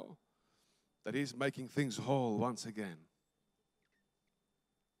right now that He's making things whole once again.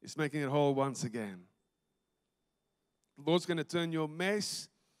 He's making it whole once again. The Lord's going to turn your mess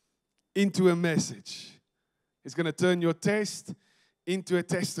into a message. He's going to turn your test into a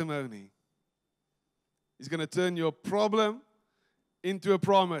testimony. He's going to turn your problem into a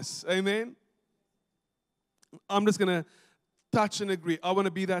promise. Amen? I'm just going to touch and agree. I want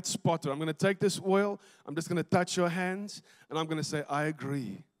to be that spotter. I'm going to take this oil. I'm just going to touch your hands. And I'm going to say, I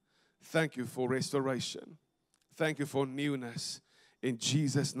agree. Thank you for restoration. Thank you for newness. In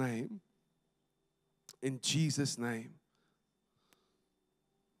Jesus' name. In Jesus' name.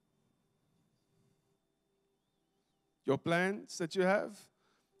 Your plans that you have,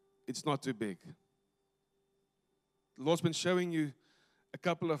 it's not too big. The Lord's been showing you a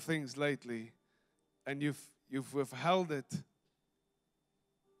couple of things lately, and you've withheld it.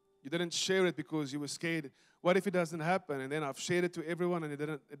 You didn't share it because you were scared. What if it doesn't happen? And then I've shared it to everyone and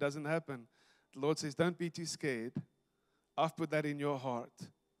it doesn't happen. The Lord says, don't be too scared. I've put that in your heart.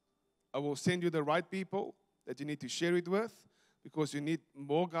 I will send you the right people that you need to share it with because you need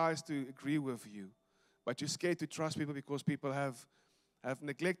more guys to agree with you. But you're scared to trust people because people have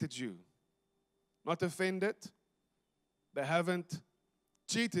neglected you. Not offended. They haven't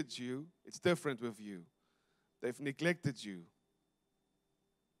cheated you. It's different with you. They've neglected you.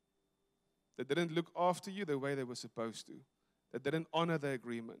 They didn't look after you the way they were supposed to. They didn't honor their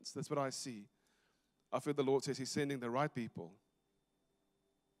agreements. That's what I see. I feel the Lord says He's sending the right people.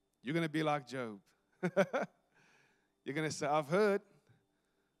 You're going to be like Job. You're going to say, I've heard.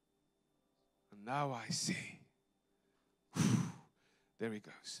 And now I see. Whew. There He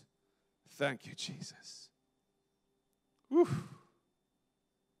goes. Thank you, Jesus. Whew.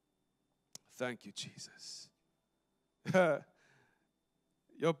 Thank you, Jesus.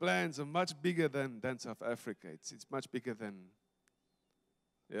 Your plans are much bigger than South Africa. It's much bigger than,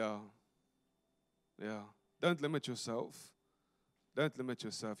 yeah. Don't limit yourself. Don't limit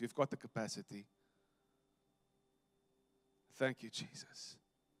yourself. You've got the capacity. Thank you, Jesus.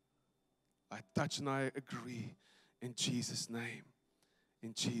 I touch and I agree in Jesus' name.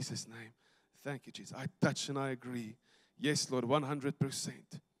 In Jesus' name. Thank you, Jesus. I touch and I agree. Yes, Lord, 100%.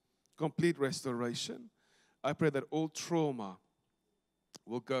 Complete restoration. I pray that all trauma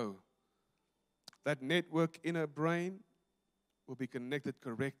will go. That network in her brain will be connected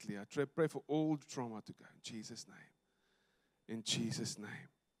correctly. I pray for all trauma to go in Jesus' name. In Jesus' name.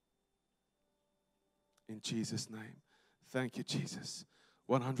 In Jesus' name. Thank you, Jesus.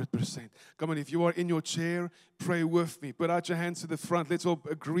 100%. Come on, if you are in your chair, pray with me. Put out your hands to the front. Let's all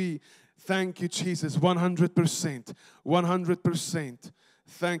agree. Thank you, Jesus. 100%. 100%.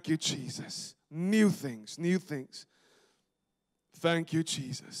 Thank you, Jesus. New things. New things. Thank you,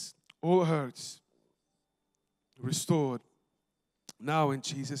 Jesus. All hurts restored. Now in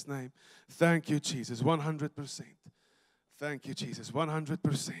Jesus' name. Thank you, Jesus. 100%. Thank you, Jesus.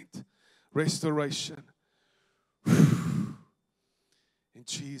 100%. Restoration. In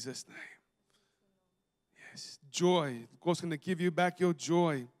Jesus' name. Yes. Joy. God's going to give you back your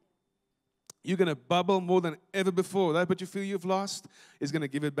joy. You're going to bubble more than ever before. That what you feel you've lost is going to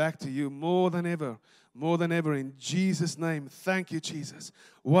give it back to you more than ever. More than ever in Jesus' name. Thank you, Jesus.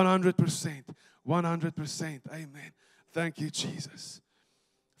 100%. 100%. Amen. Thank you, Jesus.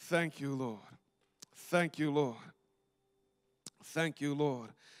 Thank you, Lord. Thank you, Lord. Thank you,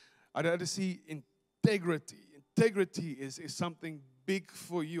 Lord. I had to see integrity. Integrity is something big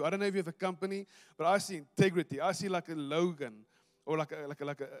for you. I don't know if you have a company, but I see integrity. I see like a slogan, or like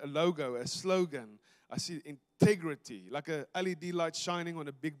a logo, a slogan. I see integrity, like a LED light shining on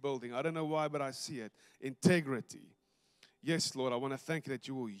a big building. I don't know why, but I see it. Integrity. Yes, Lord, I want to thank you that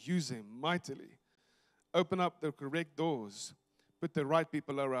you will use him mightily. Open up the correct doors. Put the right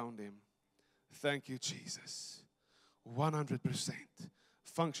people around him. Thank you, Jesus. 100%.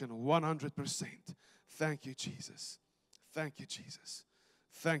 Function 100%. Thank you, Jesus. Thank you, Jesus.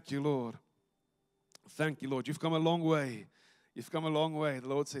 Thank you, Lord. Thank you, Lord. You've come a long way. You've come a long way. The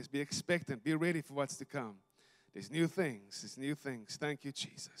Lord says, be expectant. Be ready for what's to come. There's new things. There's new things. Thank you,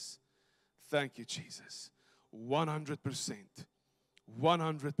 Jesus. Thank you, Jesus. 100%.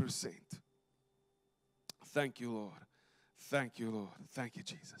 100%. Thank you, Lord. Thank you, Lord. Thank you,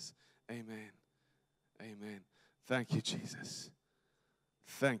 Jesus. Amen. Amen. Thank you, Jesus.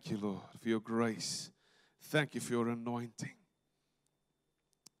 Thank you, Lord, for your grace. Thank you for your anointing.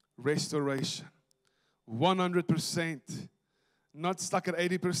 Restoration. 100%. Not stuck at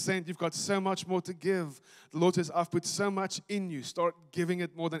 80%. You've got so much more to give. The Lord says, I've put so much in you. Start giving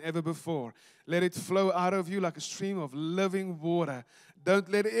it more than ever before. Let it flow out of you like a stream of living water.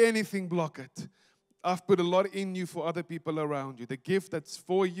 Don't let anything block it. I've put a lot in you for other people around you. The gift that's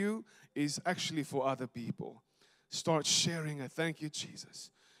for you is actually for other people. Start sharing it. Thank you, Jesus.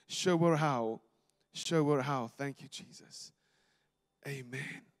 Show her how. Show her how. Thank you, Jesus.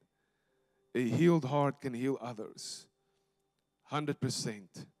 Amen. A healed heart can heal others.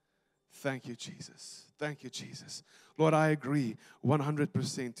 100%. Thank you, Jesus. Thank you, Jesus. Lord, I agree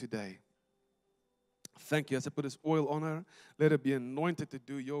 100% today. Thank you. As I put this oil on her, let her be anointed to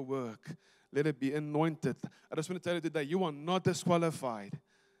do your work. Let it be anointed. I just want to tell you today, you are not disqualified.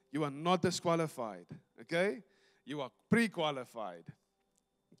 You are not disqualified. Okay? You are pre-qualified.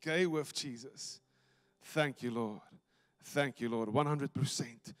 Okay? With Jesus. Thank you, Lord. Thank you, Lord. 100%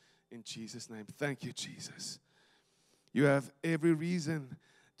 in Jesus' name. Thank you, Jesus. You have every reason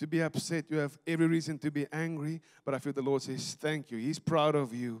to be upset. You have every reason to be angry. But I feel the Lord says, thank you. He's proud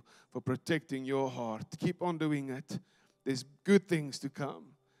of you for protecting your heart. Keep on doing it. There's good things to come.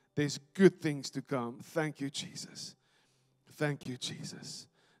 There's good things to come. Thank you, Jesus. Thank you, Jesus.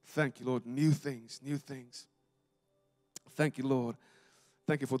 Thank you, Lord. New things, new things. Thank you, Lord.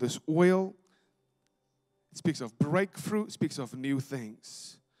 Thank you for this oil. It speaks of breakthrough. It speaks of new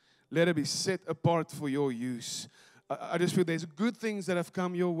things. Let it be set apart for your use. I just feel there's good things that have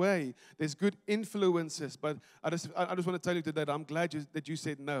come your way. There's good influences. But I just want to tell you today that I'm glad that you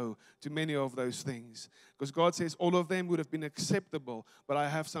said no to many of those things. Because God says all of them would have been acceptable, but I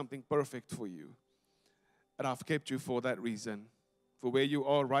have something perfect for you. And I've kept you for that reason. For where you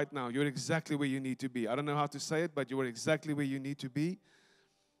are right now. You're exactly where you need to be. I don't know how to say it, but you are exactly where you need to be.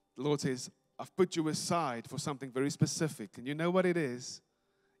 The Lord says, I've put you aside for something very specific. And you know what it is?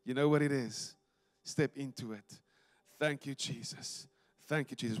 You know what it is. Step into it. Thank you, Jesus. Thank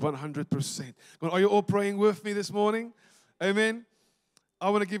you, Jesus. 100%. Are you all praying with me this morning? Amen.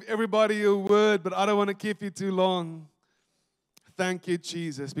 I want to give everybody a word, but I don't want to keep you too long. Thank you,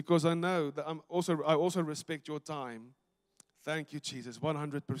 Jesus, because I know that I also respect your time. Thank you, Jesus.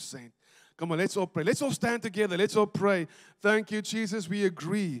 100%. Come on, let's all pray. Let's all stand together. Let's all pray. Thank you, Jesus. We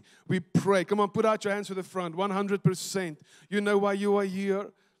agree. We pray. Come on, put out your hands to the front. 100%. You know why you are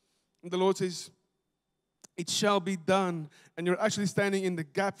here. And the Lord says, it shall be done. And you're actually standing in the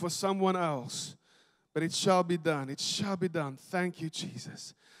gap for someone else. But it shall be done. It shall be done. Thank you,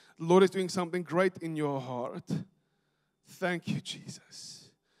 Jesus. The Lord is doing something great in your heart. Thank you, Jesus.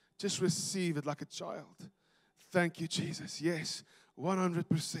 Just receive it like a child. Thank you, Jesus. Yes,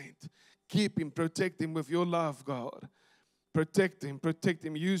 100%. Keep him, protect him with your love, God. Protect him, protect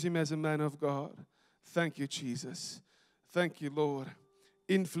him. Use him as a man of God. Thank you, Jesus. Thank you, Lord.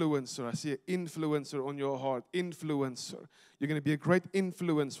 Influencer. I see an influencer on your heart. Influencer. You're going to be a great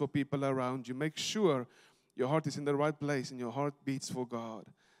influence for people around you. Make sure your heart is in the right place and your heart beats for God.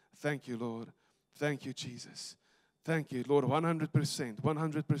 Thank you, Lord. Thank you, Jesus. Thank you, Lord. 100%.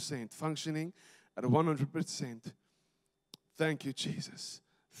 100%. Functioning at 100%. Thank you, Jesus.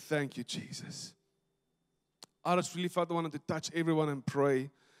 Thank you, Jesus. I just really felt I wanted to touch everyone and pray.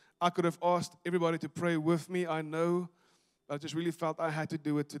 I could have asked everybody to pray with me, I know. But I just really felt I had to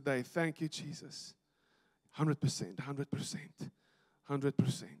do it today. Thank you, Jesus. 100%, 100%,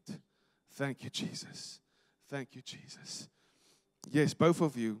 100%. Thank you, Jesus. Thank you, Jesus. Yes, both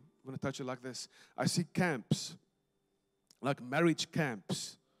of you. I'm going to touch it like this. I see camps, like marriage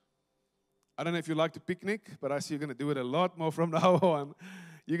camps. I don't know if you like to picnic, but I see you're going to do it a lot more from now on.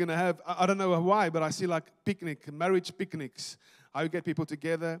 You're going to have, I don't know why, but I see like picnic, marriage picnics. How you get people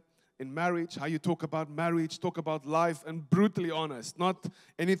together in marriage, how you talk about life, and brutally honest, not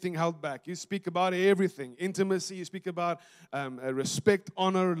anything held back. You speak about everything, intimacy, you speak about respect,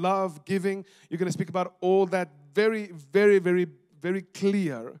 honor, love, giving. You're going to speak about all that very, very, very, very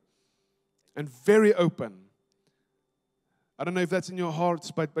clear and very open. I don't know if that's in your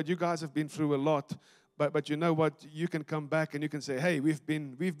hearts, but you guys have been through a lot. But you know what? You can come back and you can say, hey, we've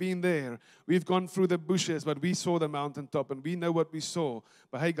been there. We've gone through the bushes, but we saw the mountaintop and we know what we saw.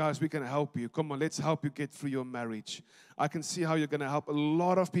 But hey, guys, we can help you. Come on, let's help you get through your marriage. I can see how you're going to help a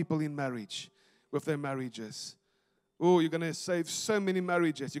lot of people in marriage with their marriages. Oh, you're going to save so many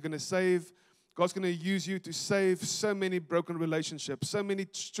marriages. You're going to save, God's going to use you to save so many broken relationships, so many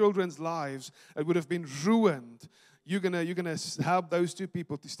children's lives that would have been ruined. You're going to help those two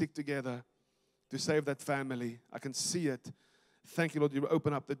people to stick together, to save that family. I can see it. Thank you, Lord. You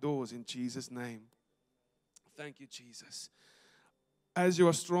open up the doors in Jesus' name. Thank you, Jesus. As you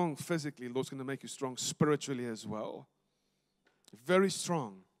are strong physically, Lord's going to make you strong spiritually as well. Very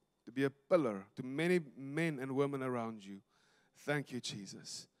strong to be a pillar to many men and women around you. Thank you,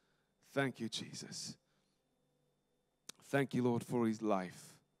 Jesus. Thank you, Jesus. Thank you, Lord, for his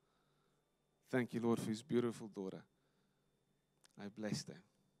life. Thank you, Lord, for his beautiful daughter. I bless them.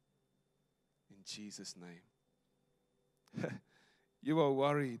 In Jesus' name. You are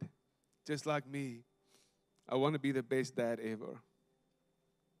worried, just like me. I want to be the best dad ever.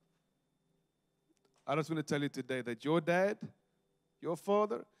 I just want to tell you today that your dad, your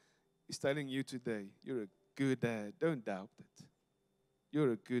father, is telling you today, you're a good dad. Don't doubt it.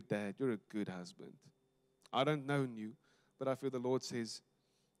 You're a good dad. You're a good husband. I don't know you, but I feel the Lord says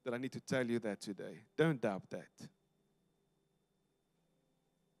that I need to tell you that today. Don't doubt that.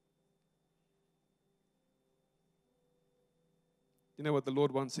 You know what the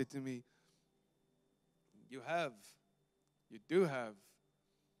Lord once said to me? You do have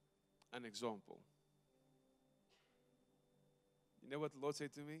an example. You know what the Lord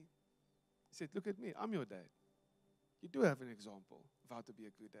said to me? He said, look at me, I'm your dad. You do have an example of how to be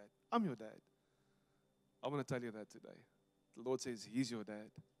a good dad. I'm your dad. I want to tell you that today. The Lord says he's your dad.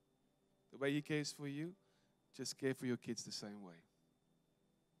 The way he cares for you, just care for your kids the same way.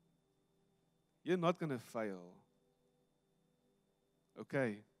 You're not going to fail.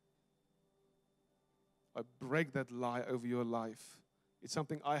 Okay. I break that lie over your life. It's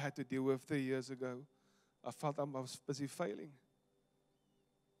something I had to deal with 3 years ago. I felt I was busy failing.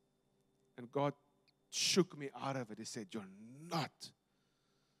 And God shook me out of it. He said, you're not.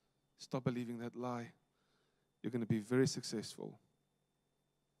 Stop believing that lie. You're going to be very successful.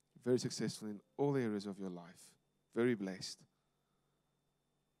 Very successful in all areas of your life. Very blessed.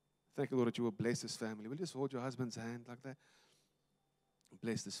 Thank you, Lord, that you will bless this family. Will you just hold your husband's hand like that?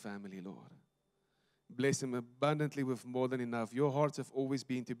 Bless this family, Lord. Bless him abundantly with more than enough. Your hearts have always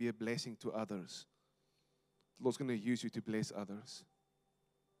been to be a blessing to others. The Lord's going to use you to bless others.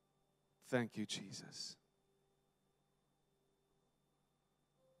 Thank you, Jesus.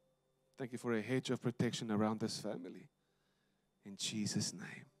 Thank you for a hedge of protection around this family. In Jesus'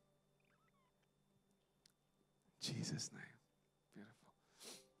 name. In Jesus' name. Beautiful.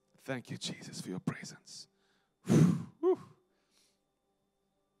 Thank you, Jesus, for your presence. Whew.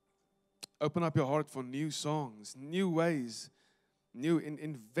 Open up your heart for new songs, new ways, new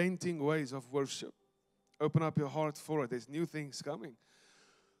inventing ways of worship. Open up your heart for it. There's new things coming.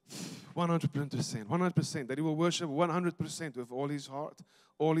 100%, 100%. That he will worship 100% with all his heart,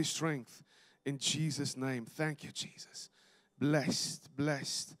 all his strength. In Jesus' name. Thank you, Jesus. Blessed,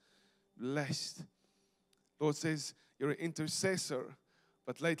 blessed, blessed. Lord says you're an intercessor,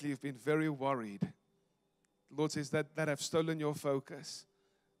 but lately you've been very worried. The Lord says that have stolen your focus.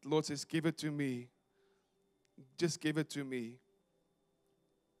 The Lord says, give it to me. Just give it to me.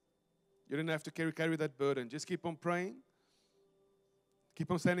 You don't have to carry that burden. Just keep on praying. Keep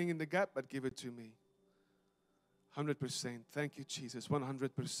on standing in the gap, but give it to me. 100%. Thank you, Jesus.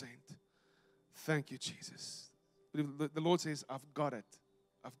 100%. Thank you, Jesus. The Lord says, I've got it.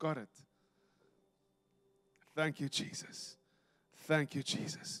 I've got it. Thank you, Jesus. Thank you,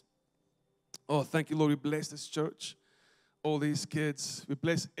 Jesus. Oh, thank you, Lord. We bless this church. All these kids. We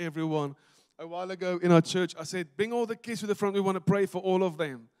bless everyone. A while ago in our church, I said, bring all the kids to the front. We want to pray for all of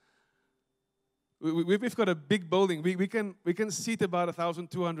them. We've got a big building. We can seat about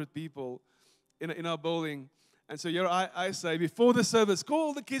 1,200 people in our building. And so here I say, before the service,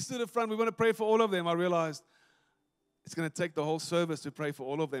 call the kids to the front. We want to pray for all of them. I realized it's going to take the whole service to pray for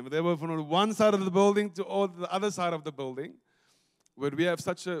all of them. They were from one side of the building to all the other side of the building, where we have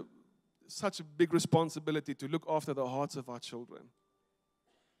such a big responsibility to look after the hearts of our children.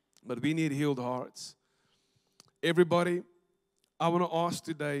 But we need healed hearts. Everybody, I want to ask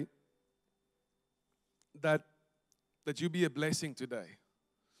today that you be a blessing today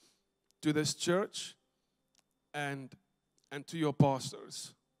to this church and to your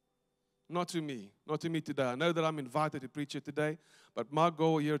pastors. Not to me today. I know that I'm invited to preach here today, but my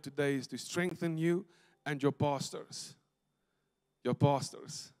goal here today is to strengthen you and your pastors. Your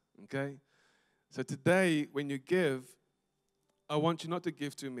pastors, okay? So today, when you give, I want you not to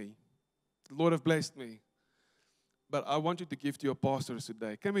give to me. The Lord have blessed me. But I want you to give to your pastors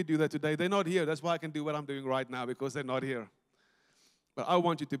today. Can we do that today? They're not here. That's why I can do what I'm doing right now, because they're not here. But I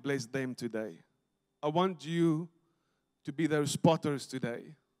want you to bless them today. I want you to be their spotters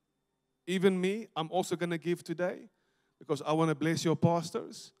today. Even me, I'm also going to give today because I want to bless your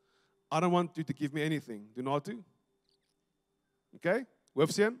pastors. I don't want you to give me anything. Do not do. Okay?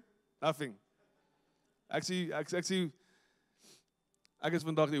 Hoofseun? Nothing. Actually, ek is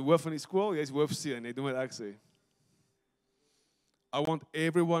vandag die hoof van die skool. Jy's hoofseun. Jy doen wat ek sê. I want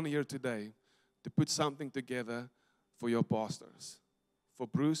everyone here today to put something together for your pastors, for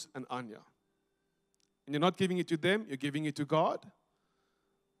Bruce and Anya. And you're not giving it to them, you're giving it to God.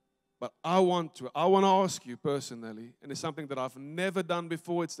 But I want to ask you personally, and it's something that I've never done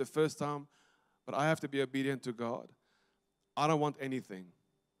before, it's the first time, but I have to be obedient to God. I don't want anything.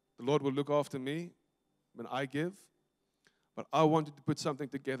 The Lord will look after me when I give, but I want you to put something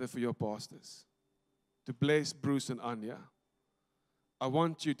together for your pastors, to bless Bruce and Anya. I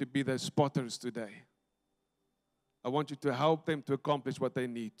want you to be their spotters today. I want you to help them to accomplish what they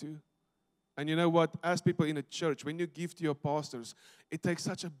need to. And you know what? As people in a church, when you give to your pastors, it takes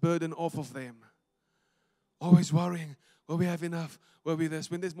such a burden off of them. Always worrying, will we have enough? Will we this?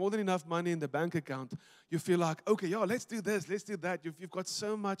 When there's more than enough money in the bank account, you feel like, okay, yeah, let's do this, let's do that. You've got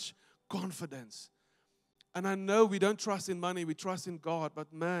so much confidence. And I know we don't trust in money, we trust in God.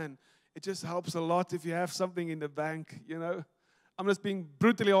 But man, it just helps a lot if you have something in the bank, you know. I'm just being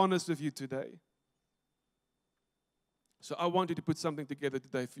brutally honest with you today. So I want you to put something together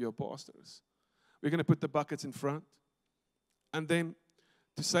today for your pastors. We're going to put the buckets in front. And then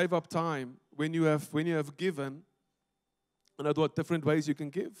to save up time, when you have given, and I thought different ways you can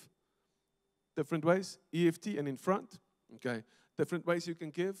give. Different ways, EFT and in front. Okay, different ways you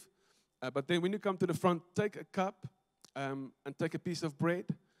can give. But then when you come to the front, take a cup and take a piece of bread.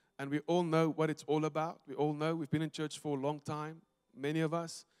 And we all know what it's all about. We all know. We've been in church for a long time. Many of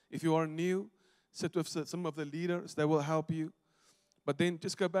us. If you are new, sit with some of the leaders. They will help you. But then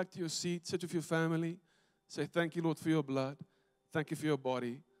just go back to your seat. Sit with your family. Say, thank you, Lord, for your blood. Thank you for your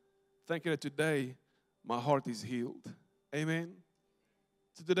body. Thank you that today my heart is healed. Amen.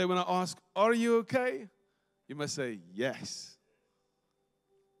 So today when I ask, are you okay? You must say, yes.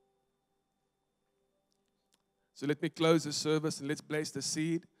 So let me close the service and let's bless the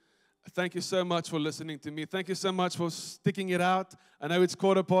seed. Thank you so much for listening to me. Thank you so much for sticking it out. I know it's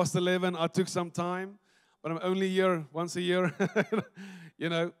 11:15. I took some time, but I'm only here once a year, you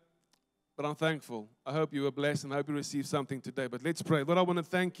know. But I'm thankful. I hope you were blessed and I hope you received something today. But let's pray. Lord, I want to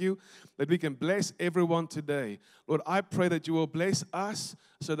thank you that we can bless everyone today. Lord, I pray that you will bless us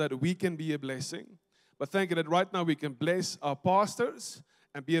so that we can be a blessing. But thank you that right now we can bless our pastors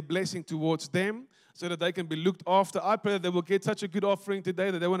and be a blessing towards them, so that they can be looked after. I pray that they will get such a good offering today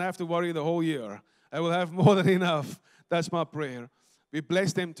that they won't have to worry the whole year. They will have more than enough. That's my prayer. We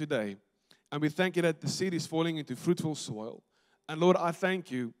bless them today. And we thank you that the seed is falling into fruitful soil. And Lord, I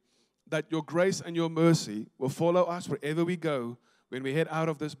thank you that your grace and your mercy will follow us wherever we go when we head out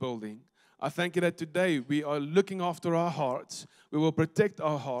of this building. I thank you that today we are looking after our hearts. We will protect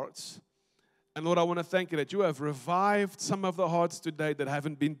our hearts. And Lord, I want to thank you that you have revived some of the hearts today that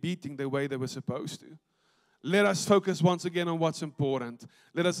haven't been beating the way they were supposed to. Let us focus once again on what's important.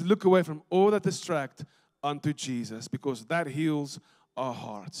 Let us look away from all that distract unto Jesus, because that heals our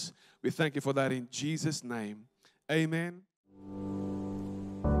hearts. We thank you for that in Jesus' name. Amen.